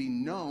and to be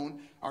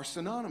known are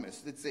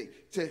synonymous.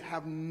 To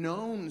have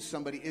known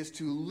somebody is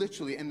to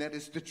literally, and that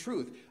is the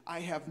truth. I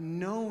have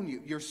known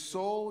you. Your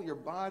soul, your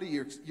body,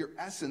 your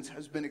essence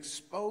has been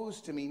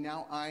exposed to me.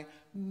 Now I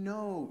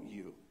know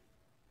you.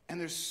 And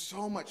there's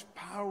so much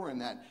power in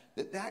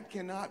that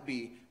cannot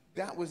be,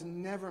 that was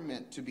never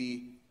meant to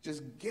be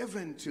just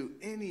given to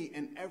any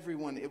and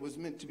everyone. It was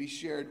meant to be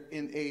shared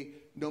in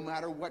no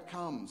matter what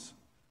comes.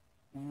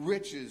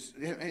 Riches,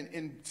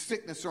 in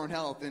sickness or in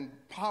health, in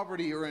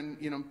poverty or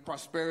in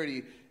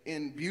prosperity,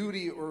 in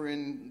beauty or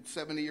in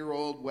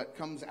 70-year-old, what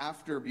comes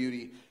after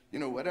beauty,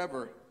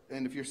 whatever.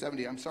 And if you're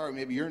 70, I'm sorry,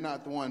 maybe you're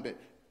not the one, but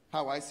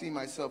how I see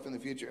myself in the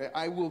future,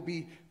 I will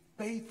be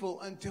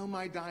faithful until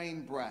my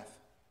dying breath.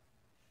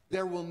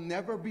 There will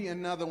never be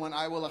another one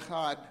I will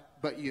echad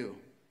but you.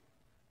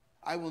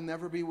 I will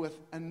never be with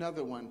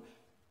another one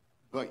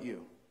but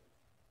you.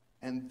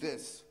 And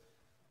this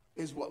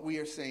is what we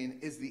are saying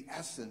is the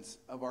essence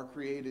of our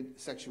created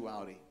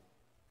sexuality.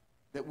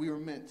 That we were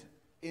meant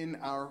in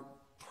our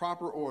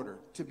proper order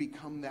to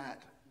become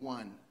that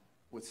one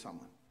with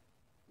someone.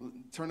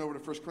 Turn over to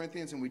 1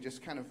 Corinthians and we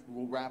just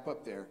we'll wrap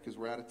up there because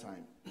we're out of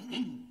time.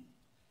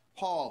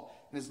 Paul,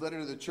 in his letter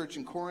to the church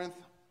in Corinth,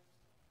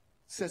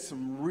 says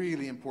some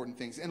really important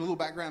things. And a little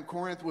background,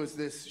 Corinth was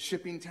this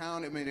shipping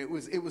town. I mean, it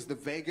was the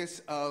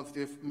Vegas of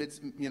the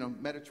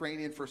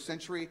Mediterranean first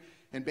century.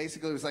 And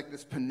basically it was like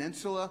this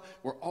peninsula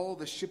where all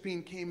the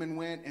shipping came and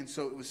went. And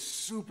so it was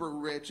super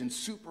rich and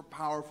super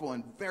powerful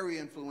and very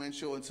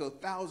influential. And so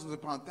thousands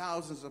upon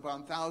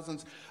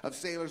thousands of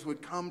sailors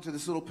would come to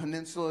this little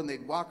peninsula and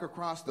they'd walk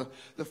across the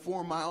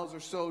 4 miles or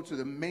so to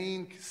the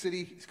main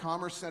city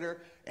commerce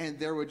center. And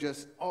there were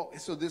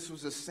so this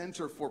was a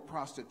center for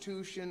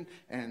prostitution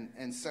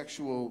and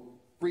sexual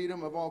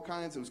freedom of all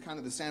kinds. It was kind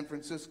of the San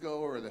Francisco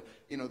or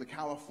the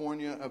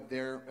California of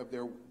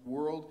their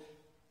world.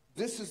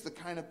 This is the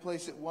kind of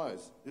place it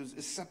was.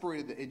 It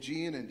separated the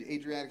Aegean and the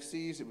Adriatic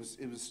seas. It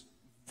was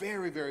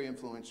very, very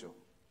influential.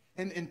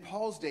 And in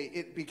Paul's day,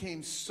 it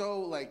became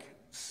so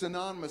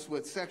synonymous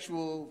with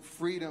sexual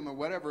freedom or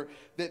whatever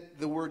that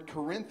the word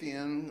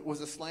Corinthian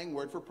was a slang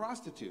word for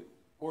prostitute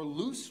or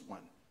loose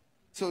one.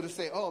 So to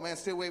say, oh man,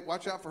 stay away,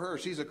 watch out for her.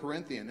 She's a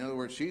Corinthian. In other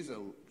words, she's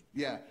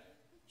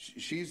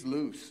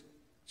loose.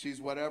 She's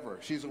whatever.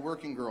 She's a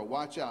working girl.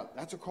 Watch out.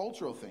 That's a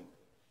cultural thing.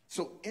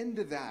 So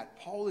into that,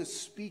 Paul is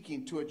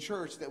speaking to a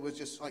church that was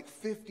just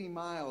 50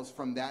 miles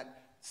from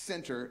that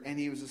center. And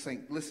he was just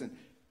saying, listen,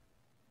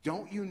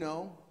 don't you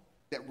know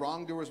that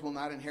wrongdoers will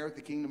not inherit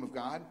the kingdom of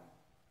God?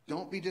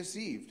 Don't be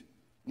deceived.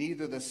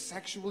 Neither the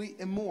sexually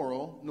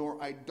immoral,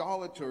 nor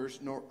idolaters,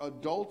 nor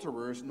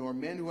adulterers, nor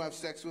men who have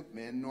sex with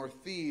men, nor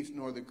thieves,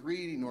 nor the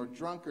greedy, nor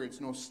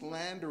drunkards, nor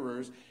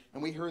slanderers.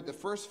 And we heard the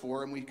first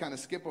 4, and we kind of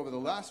skip over the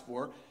last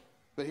 4.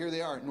 But here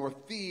they are. Nor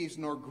thieves,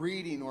 nor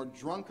greedy, nor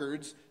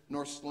drunkards,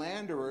 nor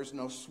slanderers,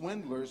 nor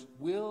swindlers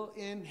will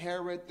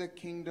inherit the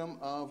kingdom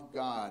of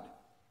God.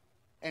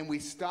 And we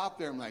stop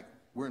there and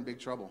we're in big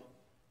trouble.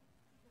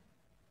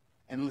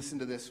 And listen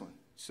to this one.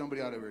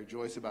 Somebody ought to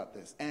rejoice about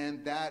this.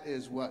 And that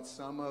is what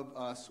some of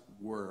us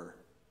were.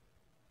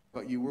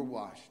 But you were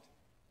washed,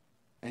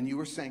 and you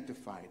were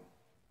sanctified,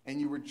 and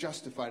you were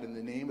justified in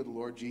the name of the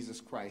Lord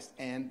Jesus Christ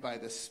and by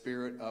the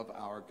Spirit of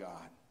our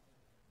God.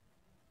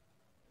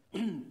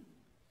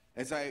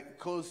 As I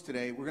close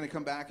today, we're going to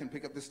come back and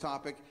pick up this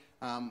topic.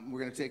 We're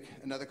going to take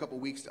another couple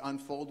weeks to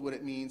unfold what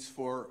it means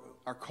for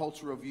our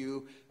cultural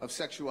view of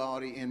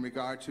sexuality in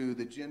regard to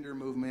the gender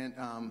movement,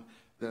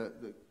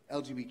 the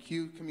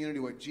LGBTQ community,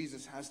 what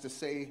Jesus has to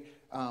say,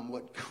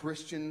 what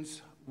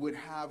Christians would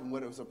have, and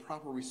what it was a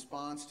proper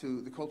response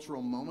to the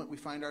cultural moment we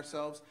find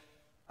ourselves.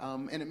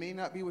 And it may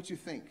not be what you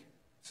think,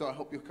 so I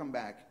hope you'll come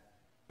back.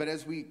 But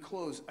as we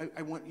close,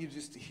 I want you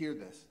just to hear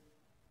this.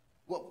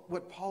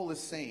 What Paul is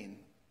saying,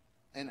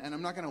 and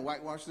I'm not going to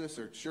whitewash this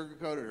or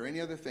sugarcoat it or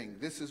any other thing.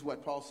 This is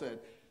what Paul said,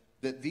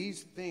 that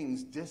these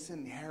things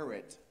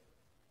disinherit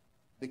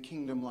the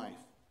kingdom life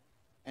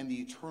and the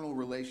eternal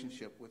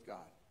relationship with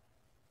God.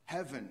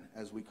 Heaven,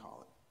 as we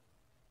call it.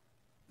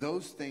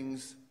 Those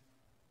things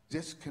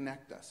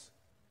disconnect us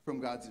from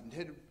God's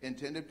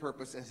intended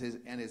purpose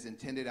and his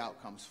intended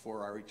outcomes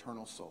for our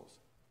eternal souls.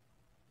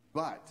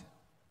 But,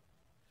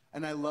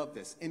 and I love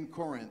this, in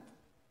Corinth,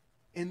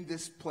 in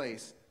this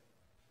place,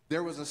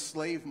 there was a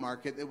slave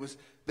market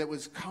that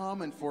was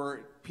common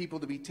for people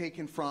to be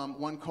taken from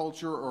one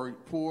culture or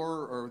poor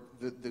or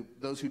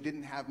those who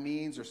didn't have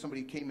means, or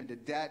somebody came into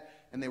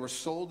debt, and they were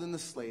sold in the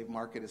slave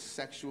market as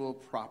sexual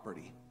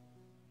property.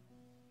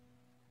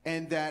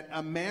 And that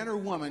a man or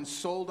woman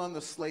sold on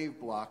the slave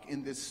block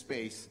in this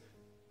space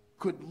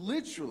could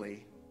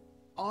literally,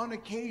 on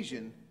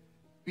occasion,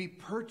 be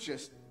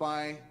purchased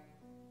by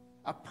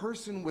a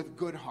person with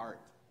good heart.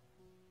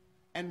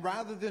 And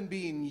rather than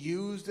being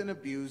used and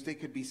abused, they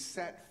could be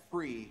set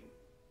free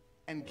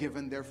and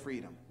given their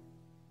freedom.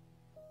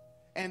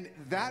 And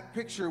that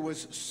picture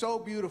was so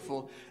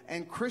beautiful,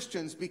 and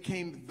Christians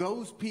became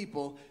those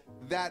people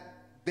that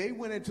they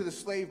went into the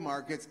slave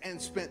markets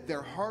and spent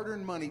their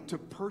hard-earned money to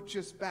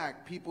purchase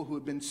back people who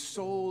had been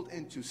sold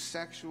into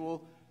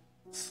sexual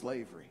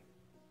slavery.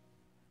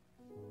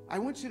 I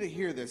want you to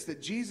hear this,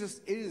 that Jesus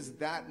is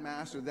that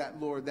master,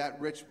 that Lord,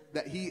 that rich,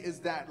 that he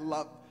is that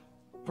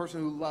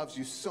person who loves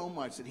you so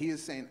much that he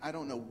is saying, I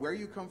don't know where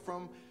you come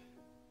from.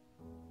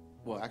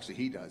 Well, actually,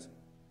 he does.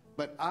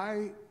 But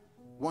I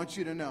want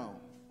you to know,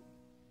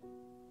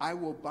 I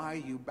will buy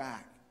you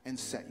back and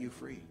set you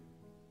free.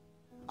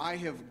 I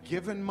have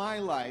given my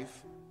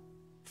life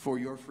for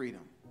your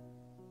freedom.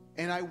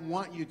 And I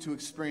want you to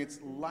experience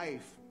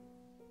life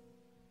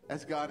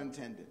as God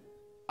intended.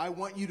 I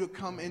want you to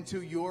come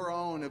into your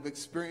own of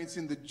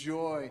experiencing the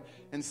joy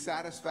and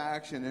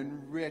satisfaction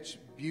and rich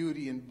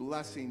beauty and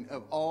blessing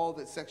of all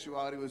that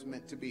sexuality was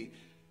meant to be.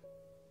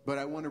 But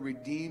I want to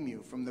redeem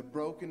you from the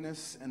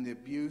brokenness and the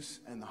abuse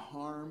and the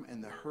harm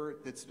and the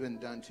hurt that's been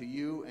done to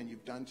you and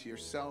you've done to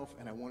yourself,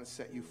 and I want to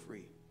set you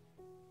free.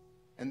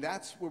 And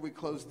that's where we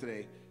close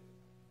today.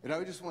 And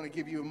I just want to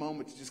give you a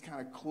moment to just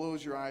kind of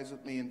close your eyes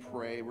with me and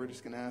pray. We're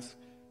just going to ask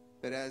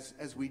that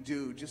as we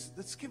do, just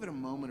let's give it a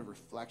moment of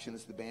reflection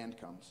as the band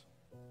comes.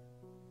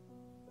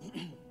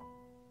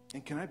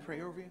 And can I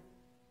pray over you?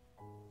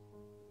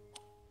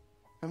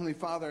 Heavenly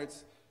Father,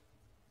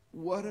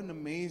 what an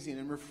amazing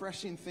and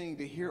refreshing thing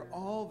to hear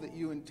all that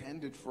you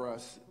intended for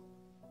us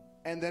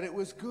and that it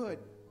was good.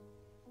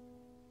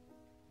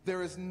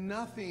 There is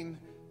nothing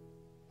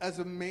as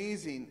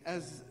amazing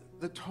as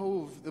the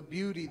tov, the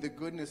beauty, the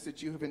goodness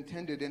that you have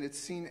intended, and it's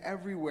seen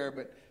everywhere,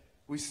 but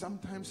we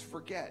sometimes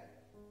forget.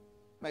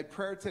 My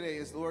prayer today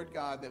is, Lord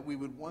God, that we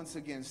would once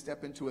again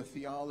step into a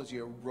theology,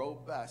 a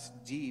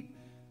robust, deep,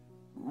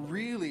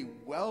 really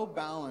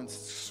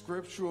well-balanced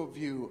scriptural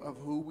view of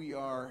who we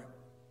are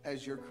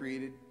as your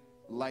created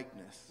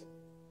likeness.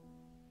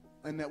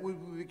 And that we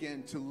would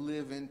begin to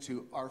live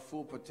into our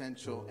full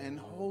potential and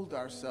hold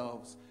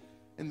ourselves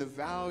in the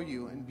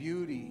value and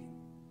beauty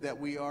that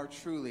we are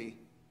truly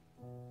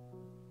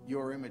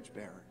your image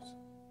bearers.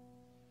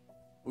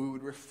 We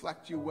would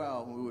reflect you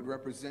well, we would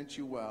represent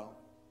you well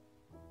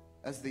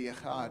as the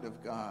Echad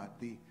of God,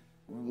 the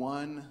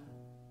one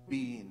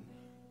being.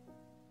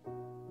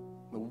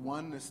 The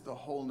oneness, the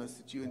wholeness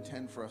that you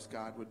intend for us,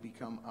 God, would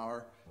become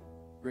our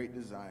great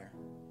desire.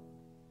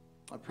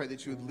 I pray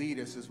that you would lead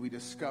us as we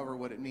discover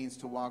what it means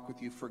to walk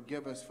with you.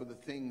 Forgive us for the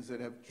things that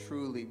have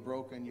truly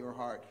broken your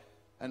heart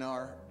and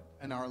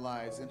our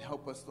lives, and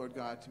help us, Lord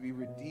God, to be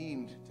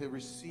redeemed, to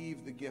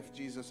receive the gift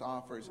Jesus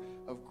offers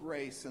of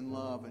grace and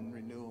love and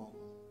renewal.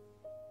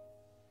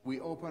 We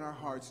open our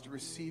hearts to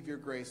receive your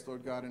grace,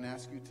 Lord God, and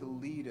ask you to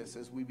lead us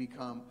as we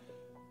become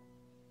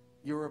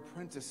your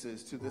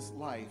apprentices to this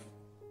life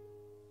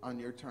on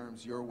your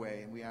terms, your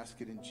way. And we ask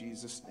it in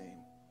Jesus' name.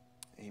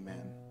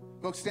 Amen.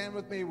 Folks, stand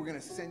with me. We're going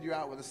to send you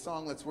out with a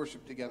song. Let's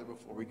worship together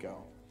before we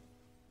go.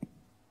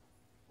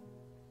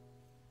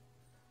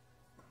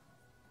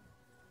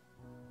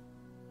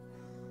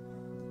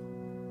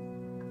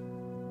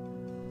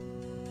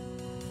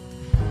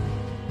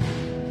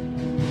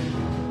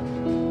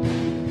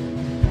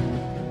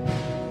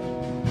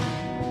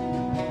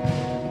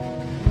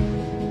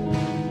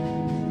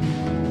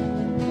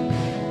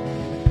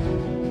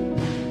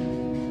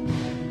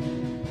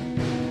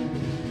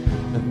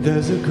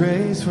 There's a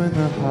grace when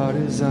the heart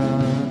is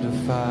under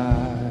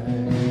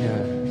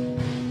fire.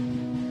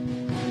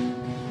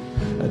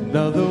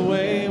 Another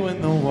way when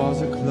the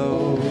walls are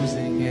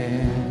closing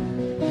in.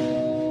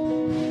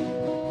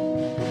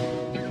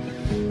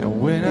 And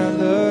when I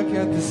look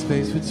at the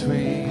space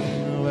between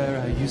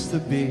where I used to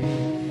be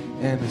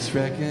and this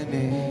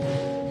reckoning,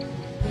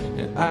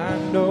 and I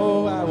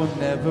know I will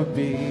never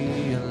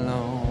be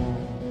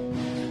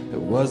alone. There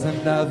was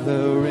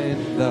another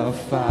in the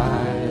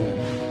fire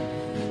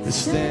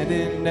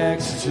standing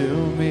next to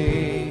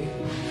me.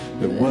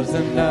 There was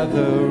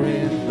another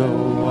in the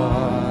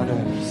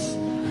waters,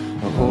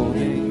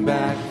 holding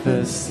back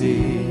the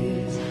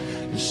seas.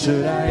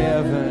 Should I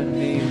ever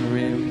need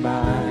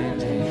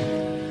reminding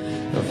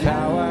of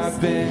how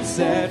I've been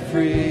set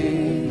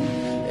free?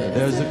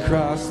 There's a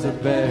cross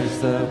that bears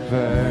the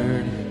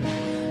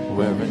burden,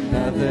 where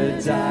another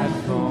died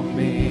for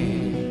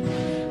me.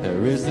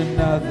 There is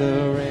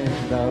another in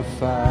the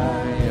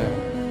fire.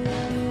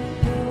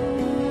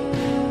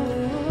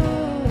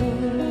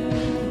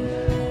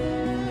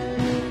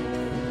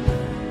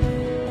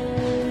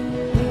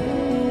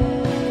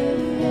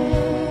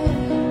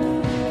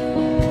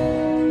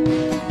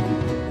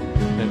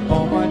 And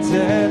all my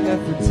dead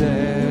left for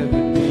dead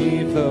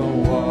beneath the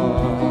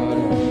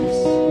waters.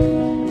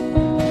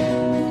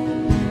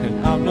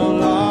 And I'm no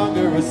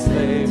longer a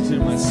slave to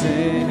my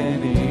sin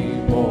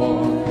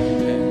anymore.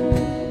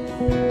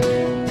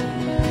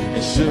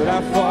 Should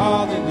I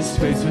fall into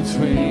space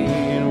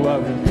between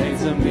what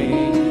remains of me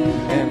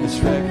and this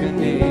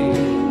reckoning?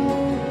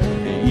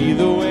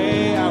 Either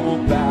way, I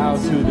will bow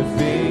to the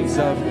things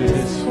of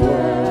this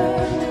world.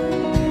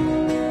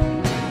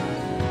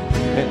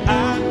 And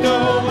I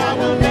know I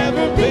will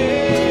never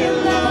be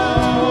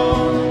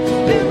alone.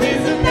 There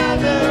is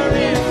another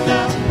in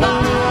the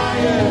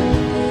fire,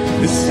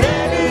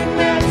 standing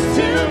next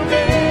to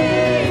me.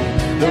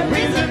 There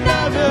is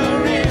another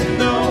in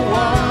the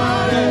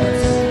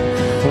waters,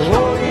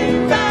 holding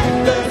back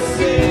the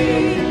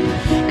sea.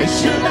 And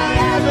should I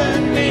ever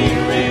need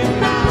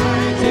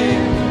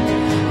reminding,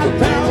 the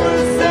power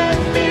set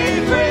me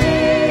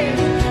free.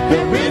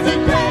 There is a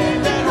grave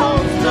that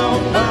holds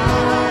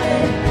nobody,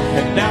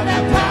 and now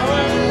that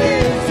power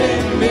lives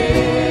in me.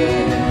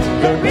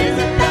 There is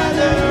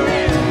another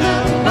in the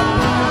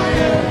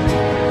fire.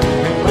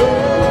 And there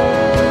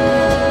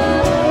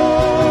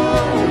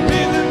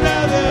is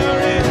another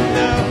in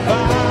the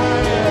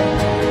fire.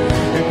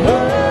 And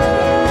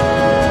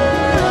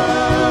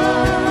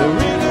there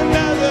is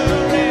another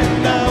in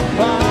the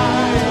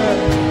fire.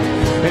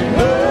 And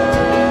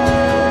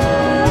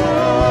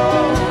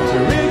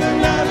there is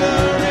another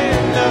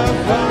in the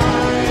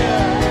fire.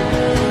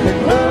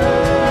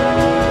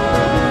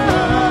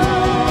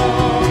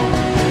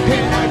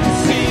 And I can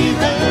see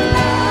the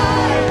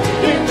light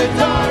in the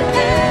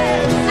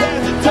darkness as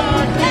the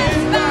darkness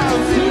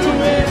bows to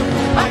Him.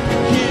 I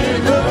can hear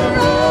the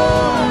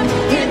roar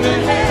in the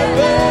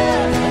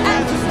heavens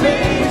as the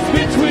space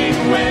between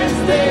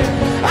rested.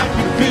 I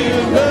can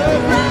feel the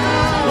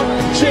ground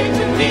shake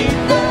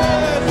beneath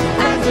us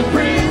as the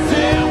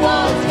prison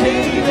walls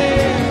cave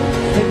in.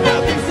 And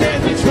nothing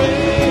stands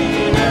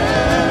between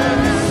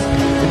us.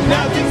 And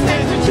nothing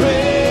stands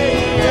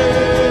between us.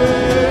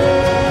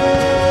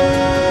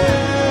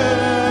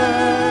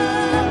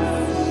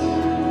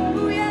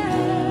 Ooh,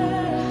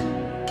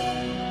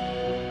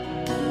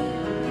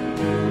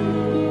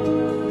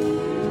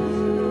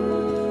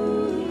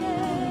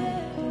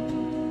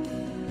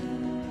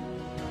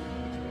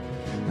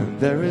 And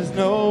there is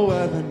no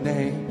other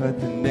name but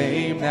the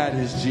name that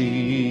is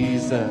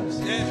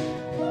Jesus.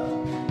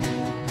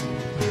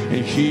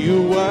 And He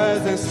who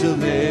was and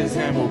still is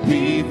and will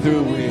be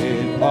through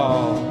it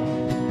all.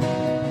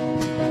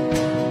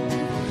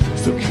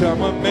 So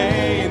come on,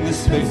 May, in the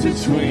space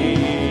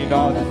between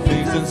all the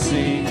things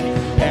unseen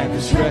and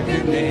this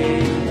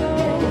reckoning.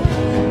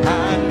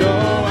 I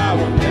know I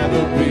will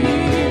never be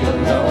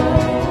alone.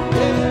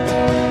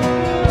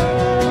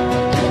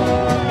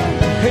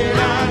 And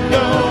I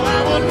know I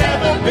will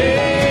never be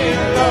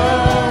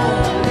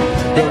alone.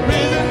 There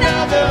is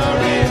another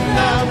in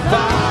the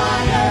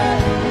fire,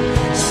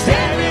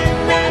 standing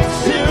next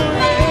to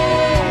me.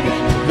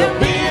 There'll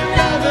be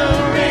another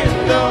in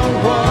the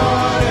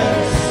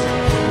waters,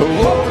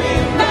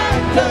 holding back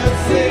the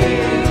sea.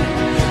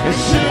 And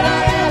should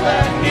I ever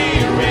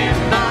need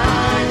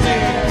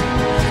reminding,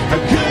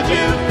 how good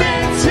you've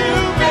been to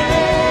me,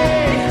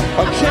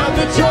 I'll count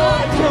the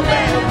joy from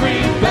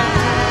every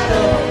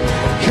battle,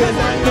 'cause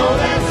I know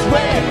that's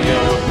where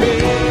you'll be.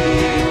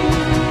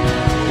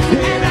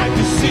 And I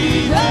can see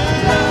the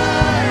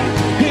light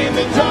in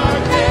the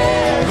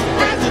darkness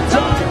as the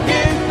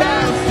darkness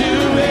bows to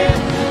Him.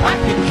 I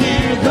can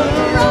hear the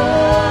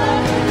roar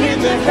in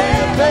the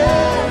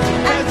heavens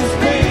as the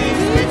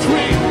space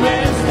between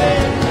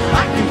rested.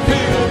 I can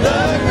feel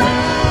the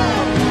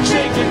ground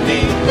shake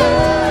beneath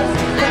us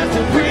as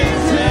the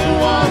prison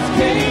walls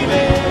cave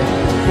in.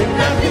 And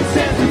nothing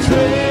stands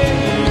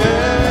between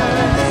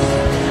us.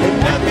 And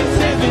nothing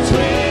stands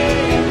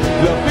between.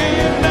 There'll be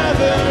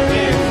another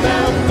in the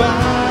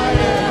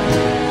fire,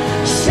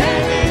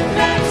 standing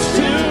next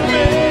to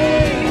me.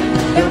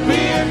 There'll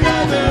be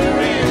another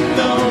in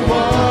the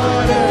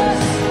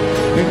waters,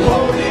 and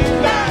holding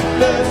back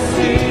the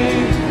sea.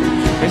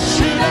 And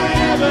should I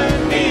ever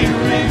need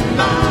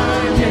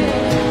reminding,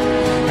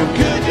 how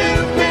good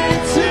you've been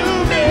to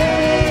me,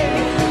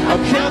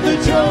 I'll count the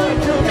joy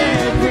from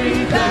every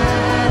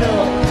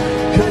battle,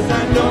 'cause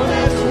I know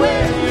that's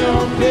where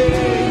you'll be.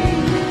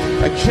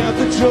 I count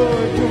the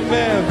joy from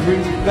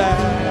every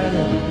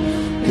battle,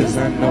 'cause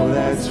I know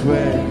that's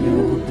where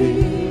you'll be.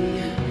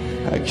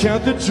 I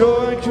count the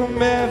joy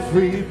from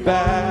every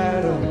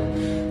battle,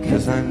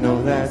 'cause I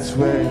know that's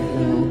where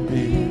you'll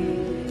be.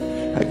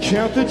 I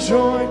count the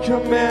joy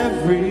from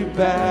every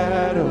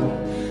battle,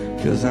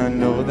 'cause I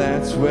know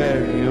that's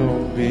where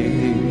you'll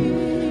be.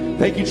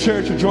 Thank you,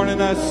 church, for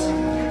joining us.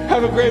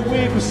 Have a great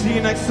week. We'll see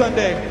you next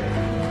Sunday.